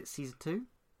 Is it season 2?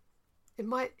 It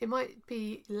might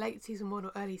be late season 1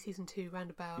 or early season 2,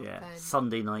 roundabout. Yeah. Then.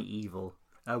 Sunday Night Evil.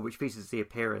 which features the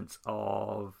appearance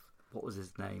of, what was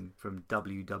his name from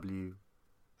WW?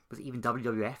 Was it even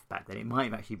WWF back then? It might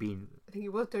have actually been. I think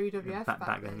it was WWF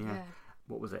back then. Yeah.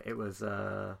 What was it? It was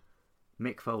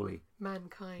Mick Foley.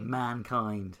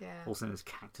 Mankind. Yeah. Also known as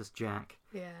Cactus Jack.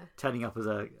 Yeah. Turning up as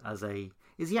a.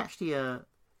 Is he actually a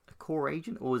core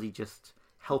agent, or is he just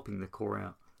helping the core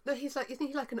out? No, isn't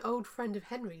he like an old friend of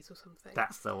Henry's or something?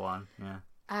 That's the one. Yeah.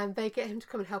 And they get him to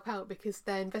come and help out because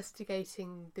they're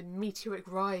investigating the meteoric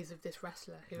rise of this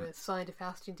wrestler who has signed a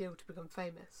Faustian deal to become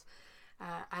famous.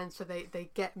 And so they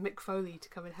get Mick Foley to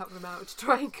come and help them out to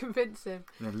try and convince him.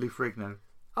 And then Lou Ferrigno.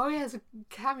 Oh yeah, there's a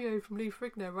cameo from Lou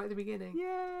Ferrigno right at the beginning.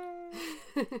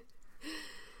 Yay!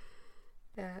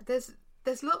 Yeah,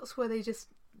 there's lots where they just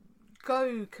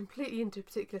go completely into a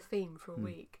particular theme for a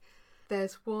week.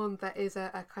 There's one that is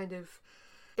a kind of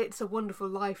It's a Wonderful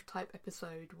Life type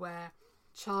episode where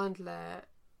Chandler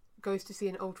goes to see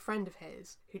an old friend of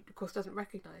his who of course doesn't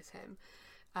recognise him,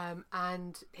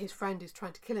 and his friend is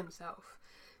trying to kill himself.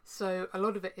 So a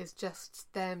lot of it is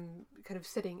just them kind of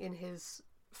sitting in his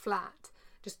flat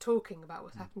just talking about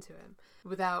what's happened to him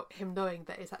without him knowing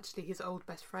that it's actually his old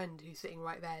best friend who's sitting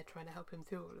right there trying to help him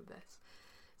through all of this.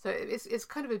 So it's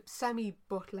kind of a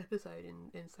semi-bottle episode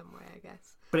in some way, I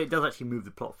guess. But it does actually move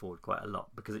the plot forward quite a lot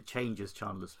because it changes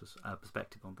Chandler's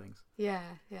perspective on things. Yeah,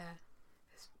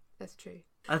 that's true.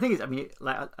 And the thing is, I mean,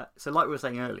 like we were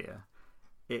saying earlier,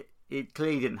 it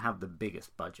clearly didn't have the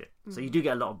biggest budget. So you do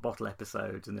get a lot of bottle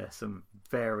episodes, and there's some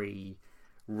very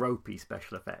ropey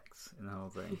special effects in the whole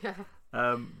thing. Yeah.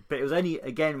 But it was only,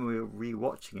 again, when we were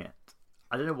rewatching it,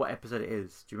 I don't know what episode it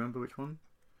is. Do you remember which one?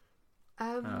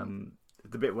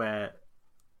 The bit where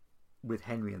with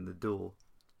Henry and the door.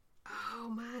 Oh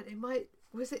man, it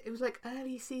was like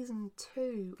early season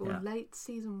 2 or late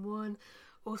season 1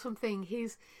 or something.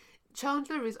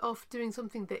 Chandler is off doing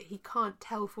something that he can't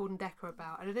tell Ford and Decker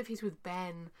about. I don't know if he's with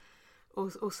Ben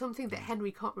or something that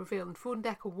Henry can't reveal, and Ford and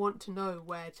Decker want to know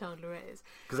where Chandler is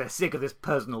because they're sick of this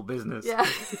personal business. Yeah.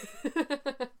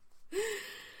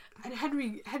 And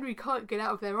Henry can't get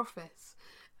out of their office.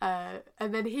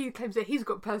 And then he claims that he's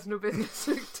got personal business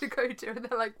to go to, and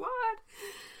they're like, "What?"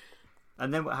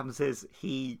 And then what happens is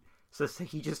he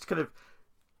just kind of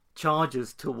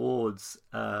charges towards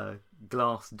a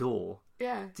glass door.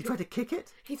 Yeah. Does he try to kick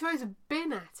it? He throws a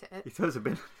bin at it. He throws a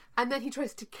bin. And then he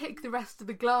tries to kick the rest of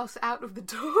the glass out of the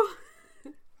door.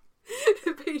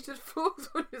 But he just falls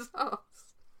on his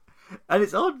arse. And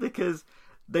it's odd because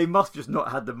they must just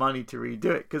not had the money to redo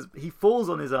it, because he falls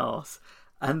on his arse.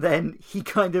 And then he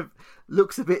kind of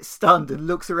looks a bit stunned and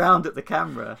looks around at the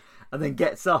camera, and then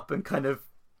gets up and kind of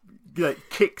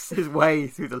kicks his way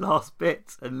through the last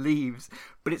bit and leaves.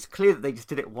 But it's clear that they just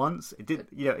did it once. It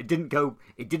didn't go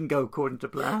according to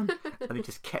plan, and they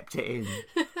just kept it in.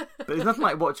 But it's nothing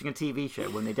like watching a TV show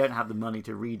when they don't have the money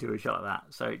to redo a shot like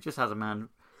that. So it just has a man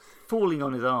falling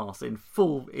on his arse in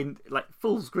full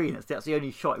screen. That's the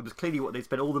only shot. It was clearly what they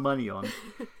spent all the money on.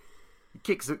 He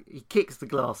kicks the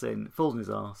glass in, falls on his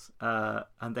arse,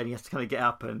 and then he has to kind of get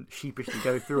up and sheepishly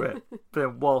go through it, but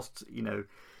then whilst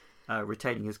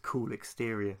retaining his cool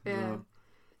exterior. Yeah. Well.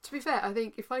 To be fair, I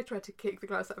think if I tried to kick the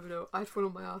glass out of a door, I'd fall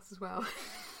on my arse as well.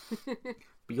 But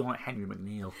you're not Henry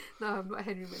McNeil. No, I'm not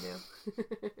Henry McNeil.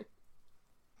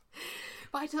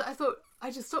 But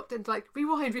I just stopped and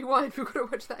rewind. We've got to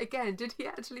watch that again. Did he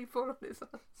actually fall on his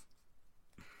arse?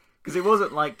 Because it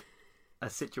wasn't like a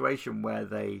situation where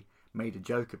they made a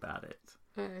joke about it.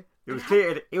 Oh. It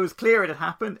was clear it had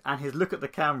happened, and his look at the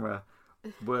camera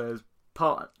was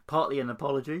partly an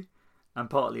apology and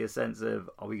partly a sense of,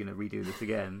 are we going to redo this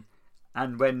again?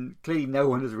 And when clearly no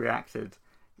one has reacted,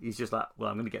 he's just like, well,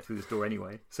 I'm going to get through this door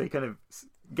anyway. So he kind of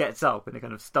gets up in a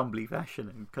kind of stumbly fashion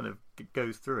and kind of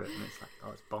goes through it, and it's like,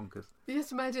 oh, it's bonkers. You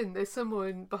just imagine there's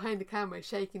someone behind the camera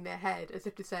shaking their head as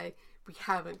if to say, we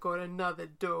haven't got another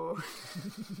door.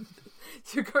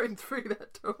 You're going through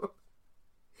that door.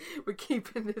 We're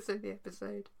keeping this in the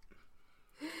episode.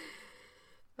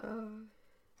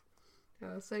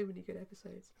 So many good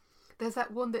episodes. There's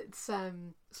that one that's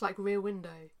it's like Rear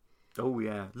Window. Oh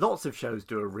yeah, lots of shows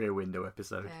do a Rear Window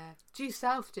episode. Yeah, Due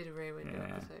South did a Rear Window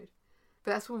episode.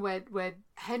 But that's one where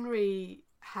Henry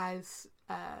has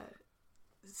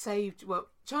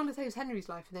Chandler saves Henry's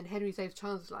life, and then Henry saves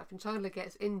Chandler's life, and Chandler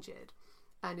gets injured,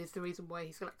 and is the reason why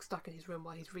he's stuck in his room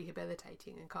while he's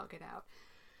rehabilitating and can't get out.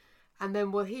 And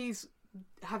then while he's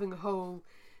having a whole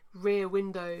Rear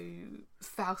Window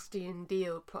Faustian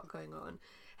deal plot going on,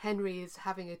 Henry is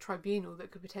having a tribunal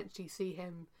that could potentially see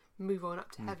him move on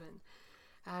up to heaven.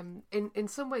 In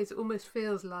some ways, it almost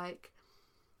feels like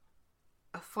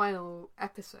a final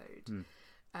episode,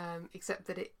 except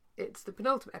that it's the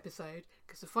penultimate episode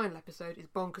because the final episode is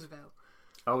Bonkersville.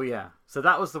 Oh yeah, so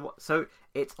that was the so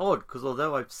it's odd because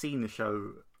although I've seen the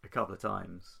show a couple of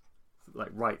times, like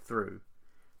right through,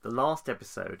 the last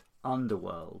episode,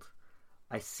 Underworld,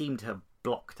 I seem to have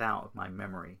blocked out of my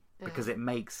memory because it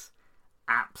makes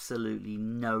absolutely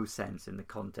no sense in the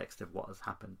context of what has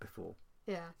happened before.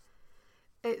 Yeah,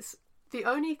 it's the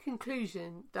only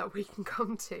conclusion that we can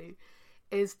come to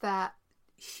is that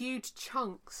huge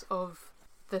chunks of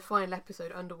the final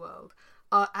episode, Underworld,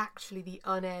 are actually the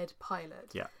unaired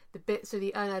pilot. Yeah. The bits of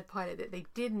the unaired pilot that they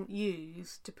didn't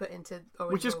use to put into original.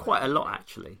 Which is quite a lot,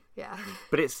 actually. Yeah.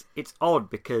 But it's odd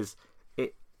because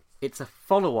it's a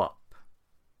follow-up.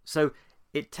 So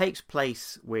it takes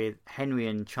place with Henry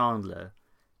and Chandler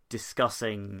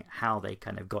discussing how they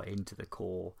kind of got into the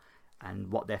Corps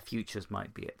and what their futures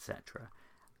might be, etc.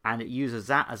 And it uses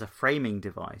that as a framing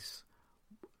device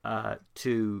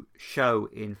to show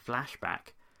in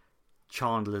flashback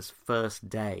Chandler's first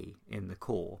day in the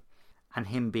Corps and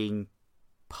him being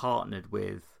partnered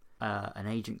with an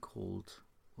agent called,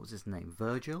 what was his name,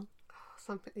 Virgil?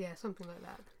 Something like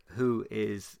that. Who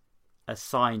is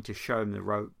assigned to show him the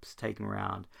ropes, take him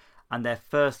around. And their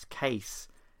first case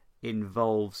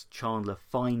involves Chandler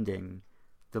finding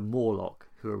the Morlock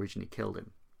who originally killed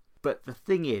him. But the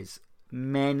thing is,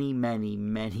 many, many,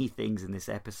 many things in this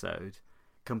episode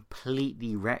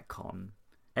completely retcon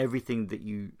everything that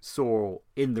you saw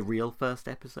in the real first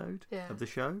episode of the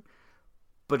show,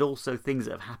 but also things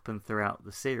that have happened throughout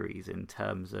the series in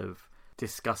terms of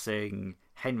discussing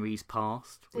Henry's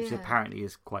past, which apparently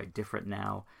is quite different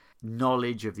now,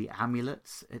 knowledge of the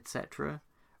amulets, etc.,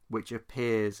 which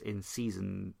appears in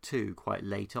season 2 quite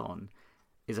late on,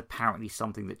 is apparently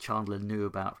something that Chandler knew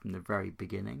about from the very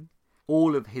beginning.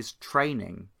 All of his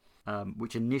training,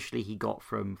 which initially he got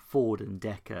from Ford and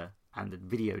Decker and the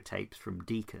videotapes from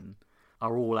Deacon,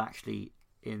 are all actually,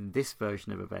 in this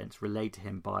version of events, relayed to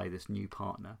him by this new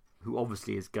partner, who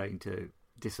obviously is going to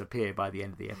disappear by the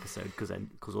end of the episode because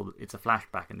it's a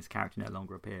flashback and his character no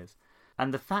longer appears.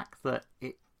 And the fact that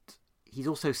he's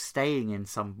also staying in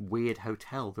some weird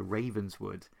hotel, the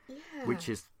Ravenswood, which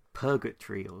is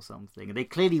purgatory or something. And they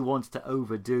clearly want to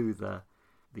overdo the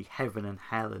heaven and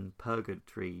hell and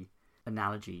purgatory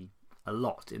analogy a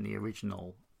lot in the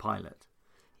original pilot.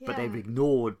 But they've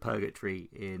ignored purgatory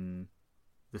in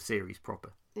the series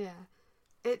proper. Yeah.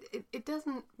 It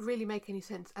doesn't really make any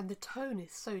sense, and the tone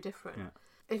is so different.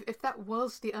 Yeah. If that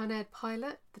was the unaired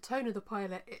pilot, the tone of the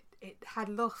pilot, it had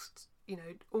lost,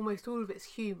 almost all of its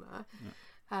humour.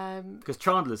 Yeah. Because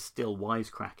Chandler's still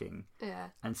wisecracking. Yeah.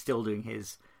 And still doing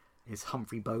his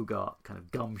Humphrey Bogart kind of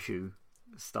gumshoe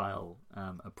style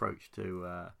approach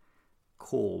to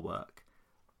core work.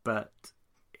 But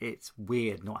it's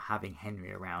weird not having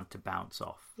Henry around to bounce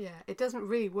off. Yeah, it doesn't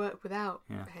really work without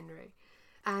Henry.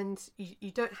 And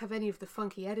you don't have any of the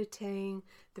funky editing,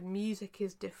 the music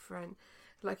is different.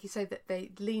 Like you say, that they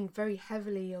lean very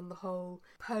heavily on the whole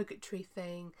purgatory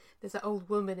thing. There's that old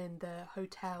woman in the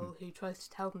hotel who tries to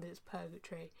tell them that it's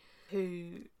purgatory,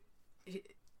 who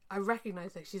I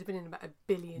recognise her. She's been in about 1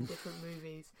 billion different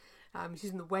movies.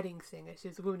 She's in The Wedding Singer.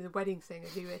 She's the woman in The Wedding Singer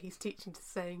who he's teaching to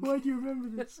sing. Why do you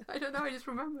remember this? I don't know, I just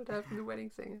remembered her from The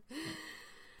Wedding Singer.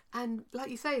 And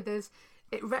like you say,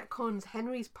 it retcons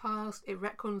Henry's past, it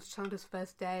retcons Chandler's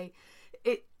first day.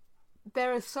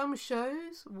 There are some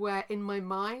shows where, in my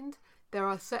mind, there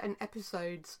are certain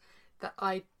episodes that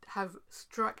I have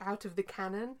struck out of the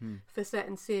canon for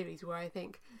certain series where I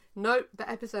think, nope, that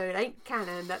episode ain't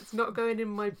canon, that's not going in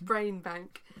my brain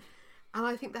bank. And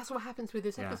I think that's what happens with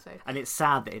this episode. And it's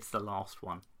sad that it's the last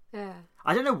one. Yeah.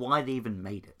 I don't know why they even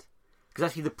made it. Because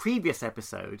actually the previous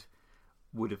episode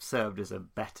would have served as a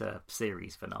better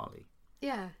series finale.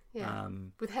 Yeah.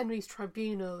 With Henry's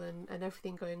tribunal and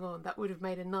everything going on, that would have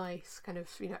made a nice kind of,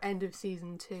 end of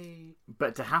season 2.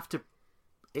 But to have to...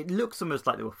 It looks almost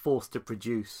like they were forced to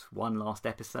produce one last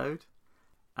episode.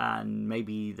 And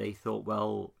maybe they thought,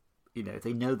 well, if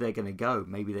they know they're going to go,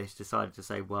 maybe they decided to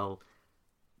say, well,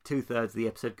 2/3 of the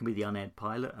episode can be the unaired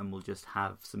pilot, and we'll just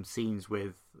have some scenes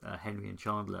with Henry and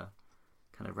Chandler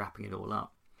kind of wrapping it all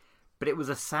up. But it was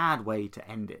a sad way to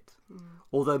end it.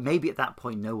 Although maybe at that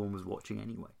point no one was watching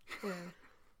anyway. Yeah.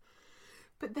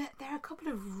 But there are a couple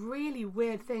of really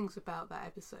weird things about that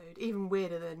episode, even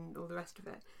weirder than all the rest of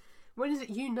it. When is it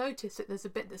you notice that there's a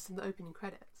bit that's in the opening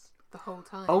credits the whole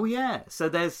time? Oh yeah. So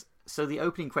the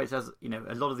opening credits has,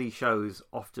 a lot of these shows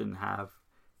often have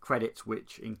credits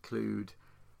which include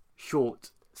short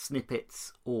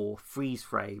snippets or freeze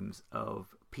frames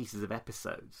of pieces of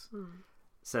episodes.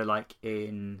 So like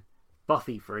in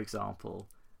Buffy, for example,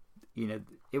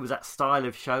 it was that style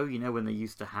of show, when they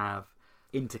used to have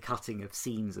intercutting of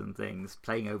scenes and things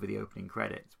playing over the opening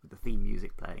credits with the theme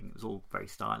music playing. It was all very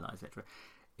stylized, etc.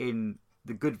 In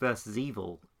the Good versus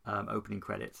Evil opening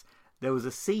credits, there was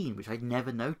a scene which I'd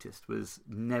never noticed was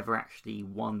never actually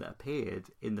one that appeared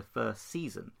in the first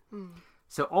season.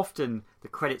 So often the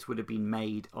credits would have been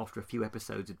made after a few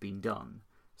episodes had been done,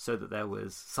 so that there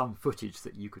was some footage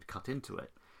that you could cut into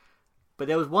it. But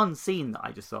there was one scene that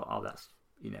I just thought, oh, that's,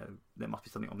 there must be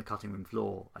something on the cutting room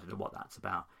floor. I don't know what that's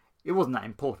about. It wasn't that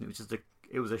important. It was just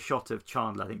it was a shot of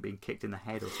Chandler, I think, being kicked in the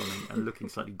head or something and looking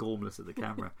slightly gormless at the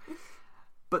camera.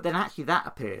 But then actually that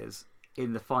appears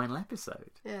in the final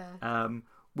episode. Yeah.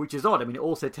 Which is odd. I mean, it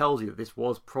also tells you that this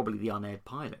was probably the unaired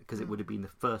pilot, because it would have been the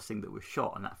first thing that was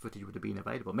shot and that footage would have been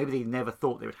available. Maybe they never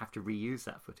thought they would have to reuse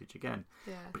that footage again.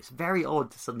 Yeah. But it's very odd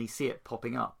to suddenly see it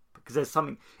popping up, because there's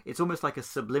something, it's almost like a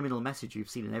subliminal message you've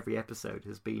seen in every episode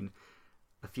has been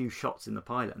a few shots in the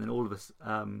pilot, and then all of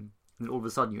a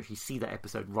sudden you actually see that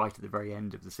episode right at the very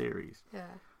end of the series. Yeah.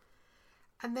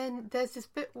 And then there's this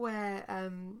bit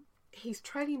where he's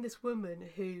training this woman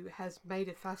who has made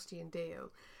a Faustian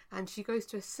deal, and she goes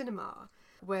to a cinema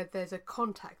where there's a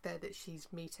contact there that she's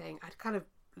meeting. I'd kind of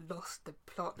lost the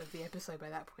plot of the episode by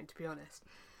that point, to be honest.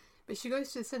 But she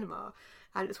goes to the cinema,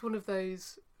 and it's one of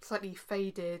those slightly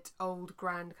faded, old,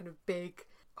 grand, kind of big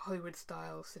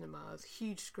Hollywood-style cinemas,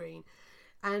 huge screen.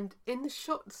 And in the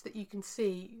shots that you can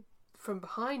see from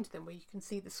behind them, where you can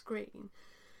see the screen,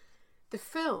 the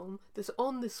film that's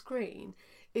on the screen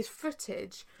is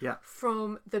footage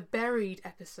from the Buried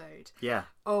episode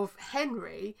of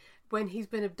Henry when he's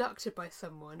been abducted by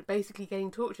someone, basically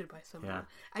getting tortured by someone.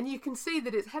 And you can see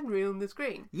that it's Henry on the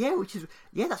screen. Yeah,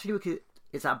 that's really wicked.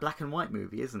 It's that black and white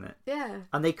movie, isn't it? Yeah.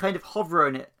 And they kind of hover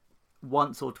on it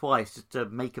once or twice just to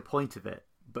make a point of it,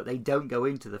 but they don't go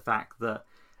into the fact that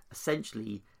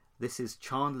essentially this is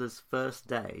Chandler's first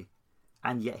day,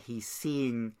 and yet he's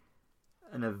seeing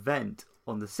an event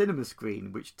on the cinema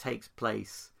screen which takes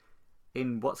place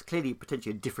in what's clearly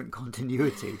potentially a different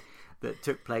continuity that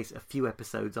took place a few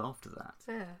episodes after that.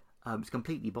 Yeah. It's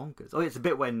completely bonkers. Oh, it's a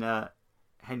bit when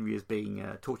Henry is being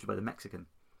tortured by the Mexican.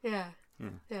 Yeah. Yeah.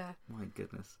 Yeah. My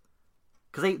goodness.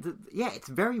 Because it's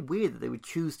very weird that they would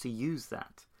choose to use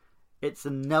that. It's a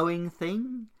knowing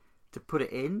thing to put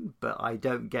it in, but I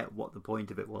don't get what the point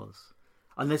of it was.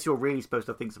 Unless you're really supposed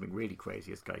to think something really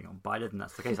crazy is going on. But I don't think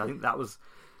that's the case. I think that was,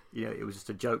 it was just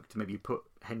a joke to maybe put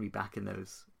Henry back in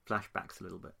those flashbacks a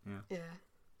little bit. Yeah. Yeah.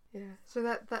 Yeah. So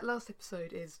that last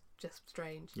episode is just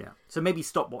strange. Yeah. So maybe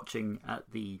stop watching at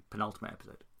the penultimate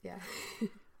episode. Yeah.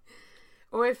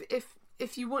 Or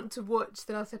if you want to watch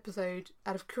the last episode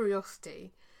out of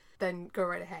curiosity, then go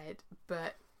right ahead.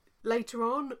 But later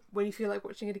on, when you feel like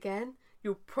watching it again,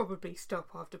 you'll probably stop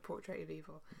after Portrait of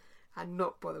Evil and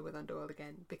not bother with Underworld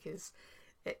again, because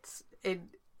it's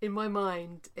in my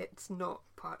mind it's not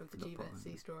part of the G vs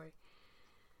C story.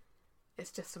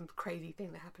 It's just some crazy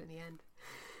thing that happened in the end.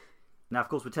 Now, of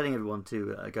course, we're telling everyone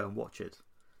to go and watch it.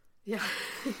 Yeah.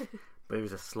 But there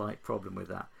is a slight problem with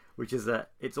that, which is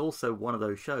that it's also one of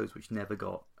those shows which never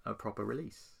got a proper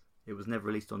release. It was never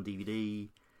released on DVD.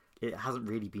 It hasn't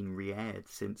really been re-aired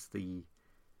since the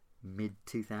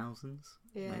mid-2000s,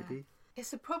 maybe.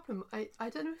 It's a problem. I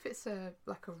don't know if it's a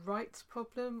rights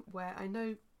problem, where I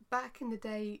know back in the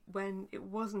day when it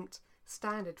wasn't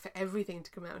standard for everything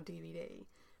to come out on DVD,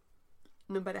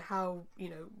 no matter how,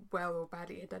 well or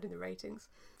badly it had done in the ratings,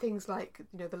 things like,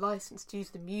 the license to use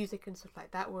the music and stuff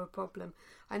like that were a problem.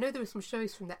 I know there were some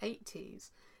shows from the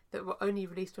 80s that were only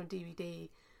released on DVD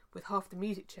with half the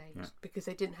music changed because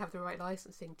they didn't have the right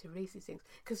licensing to release these things,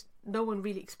 because no one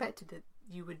really expected that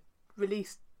you would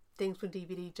release things on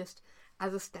DVD just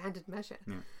as a standard measure.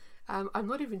 I'm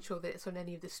not even sure that it's on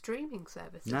any of the streaming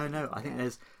services. No, I think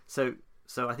there's so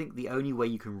I think the only way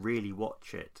you can really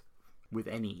watch it with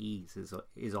any ease is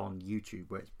on YouTube,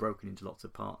 where it's broken into lots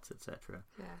of parts, etc.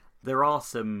 There are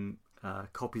some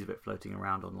copies of it floating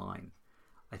around online,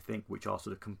 I think, which are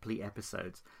sort of complete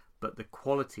episodes, but the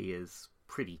quality is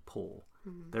pretty poor.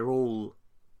 They're all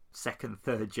second,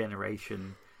 third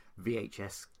generation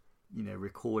VHS,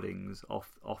 recordings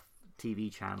off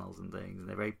TV channels and things, and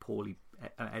they're very poorly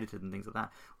edited and things like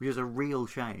that, which is a real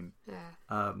shame.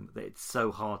 That it's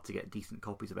so hard to get decent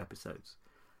copies of episodes.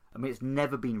 I mean, it's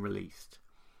never been released,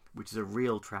 which is a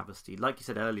real travesty. Like you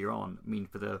said earlier on, I mean,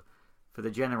 for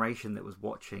the generation that was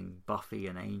watching Buffy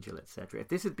and Angel, etc., if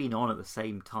this had been on at the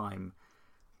same time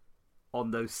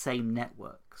on those same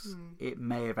networks, it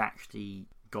may have actually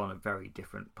gone a very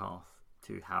different path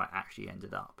to how it actually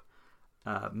ended up.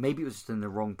 Maybe it was just in the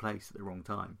wrong place at the wrong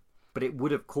time, but it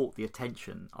would have caught the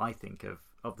attention, I think,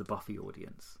 of the Buffy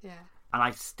audience. And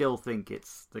I still think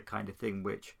it's the kind of thing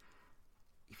which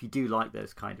if you do like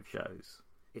those kind of shows,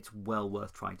 it's well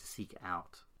worth trying to seek it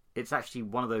out. It's actually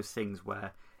one of those things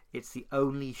where it's the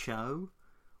only show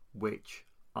which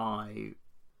I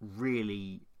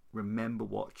really remember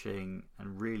watching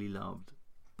and really loved,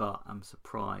 but I'm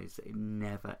surprised that it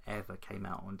never ever came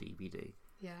out on DVD.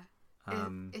 Yeah.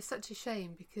 It's such a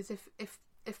shame, because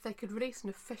if they could release an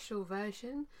official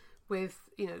version with,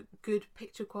 you know, good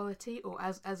picture quality, or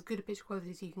as good a picture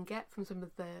quality as you can get from some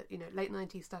of the, you know, late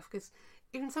 90s stuff, because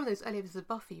even some of those early episodes of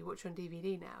Buffy you watch on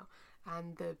DVD now,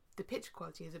 and the picture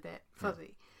quality is a bit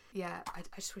fuzzy. Yeah, I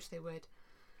just wish they would.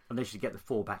 And they should get the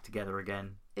 4 back together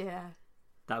again. Yeah.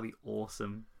 That'd be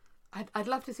awesome. I'd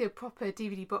love to see a proper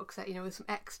DVD box set, you know, with some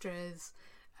extras,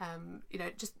 you know,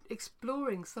 just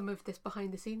exploring some of this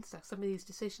behind the scenes stuff, some of these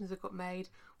decisions that got made,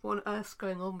 what on earth's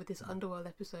going on with this Underworld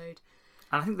episode.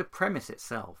 And I think the premise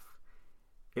itself,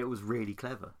 it was really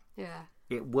clever. Yeah.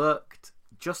 It worked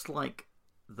just like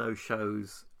those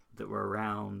shows that were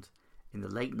around in the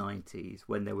late 90s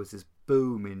when there was this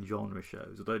boom in genre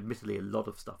shows, although admittedly a lot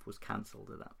of stuff was cancelled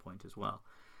at that point as well.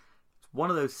 It's one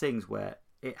of those things where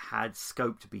it had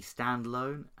scope to be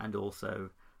standalone and also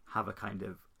have a kind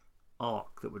of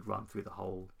arc that would run through the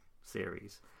whole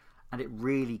series. And it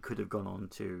really could have gone on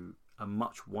to a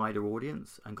much wider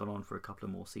audience and gone on for a couple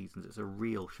of more seasons. It's a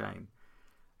real shame.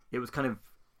 It was kind of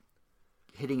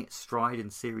hitting its stride in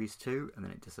series 2 and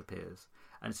then it disappears.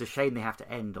 And it's a shame they have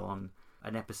to end on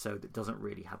an episode that doesn't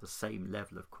really have the same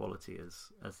level of quality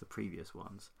as the previous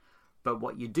ones. But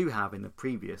what you do have in the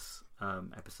previous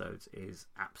episodes is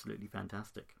absolutely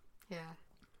fantastic. Yeah.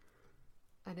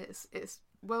 And it's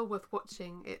well worth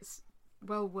watching. It's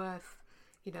well worth,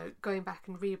 you know, going back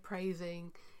and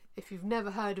reappraising. If you've never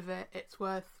heard of it, it's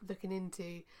worth looking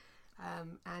into.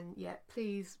 And yeah,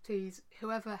 please,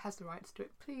 whoever has the rights to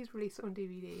it, please release it on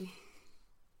DVD.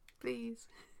 Please.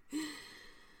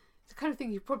 It's the kind of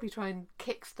thing you probably try and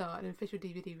kickstart an official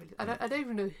DVD release. I don't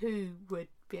even know who would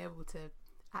be able to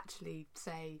actually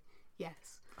say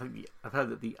yes. I've heard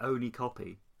that the only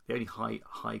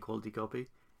high quality copy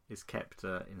is kept in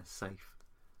a safe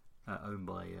owned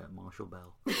by Marshall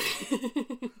Bell.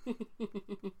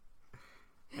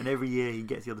 And every year he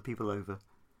gets the other people over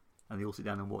and they all sit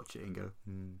down and watch it and go,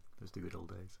 those the good old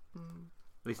days.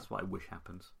 At least that's what I wish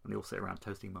happens. And they all sit around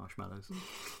toasting marshmallows.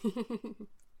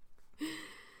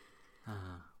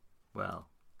 Well,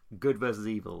 good versus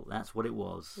evil, that's what it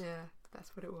was. Yeah,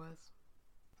 that's what it was.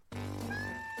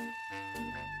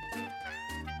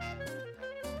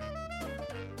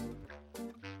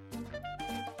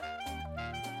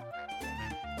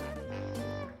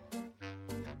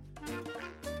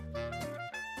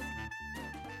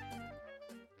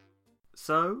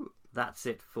 So, that's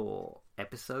it for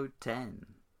episode 10.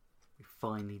 We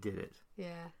finally did it.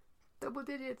 Yeah. Double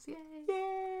digits, yay!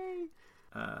 Yay!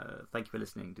 Thank you for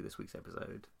listening to this week's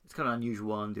episode. It's kind of an unusual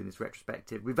one, doing this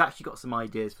retrospective. We've actually got some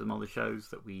ideas for some other shows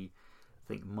that we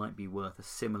think might be worth a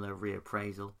similar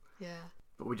reappraisal. Yeah.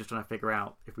 But we're just trying to figure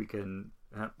out if we can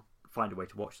find a way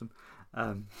to watch them.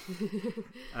 And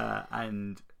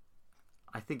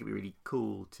I think it'd be really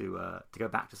cool to go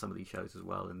back to some of these shows as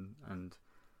well and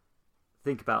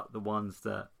think about the ones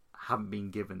that haven't been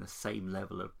given the same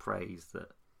level of praise that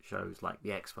shows like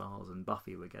The X-Files and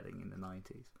Buffy were getting in the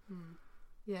 90s.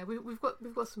 Yeah, we've got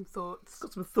some thoughts.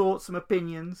 Got some thoughts, some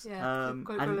opinions. Yeah,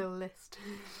 got a little list.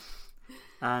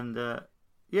 And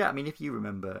yeah, I mean, if you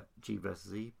remember G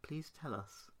versus E, please tell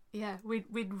us. Yeah,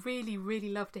 we'd really, really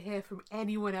love to hear from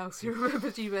anyone else who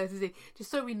remembers G versus E,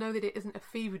 just so we know that it isn't a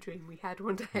fever dream we had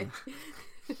one day.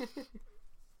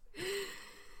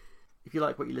 If you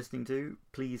like what you're listening to,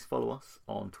 please follow us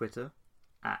on Twitter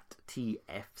at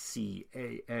TFCAA.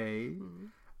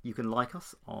 You can like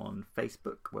us on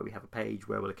Facebook, where we have a page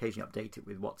where we'll occasionally update it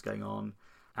with what's going on.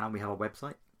 And we have our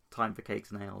website,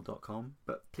 timeforcakesandale.com.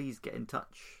 But please get in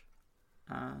touch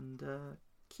and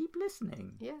keep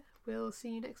listening. Yeah, we'll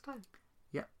see you next time.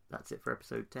 Yep, that's it for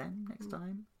episode 10. Next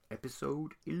time,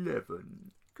 episode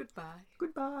 11. Goodbye.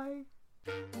 Goodbye.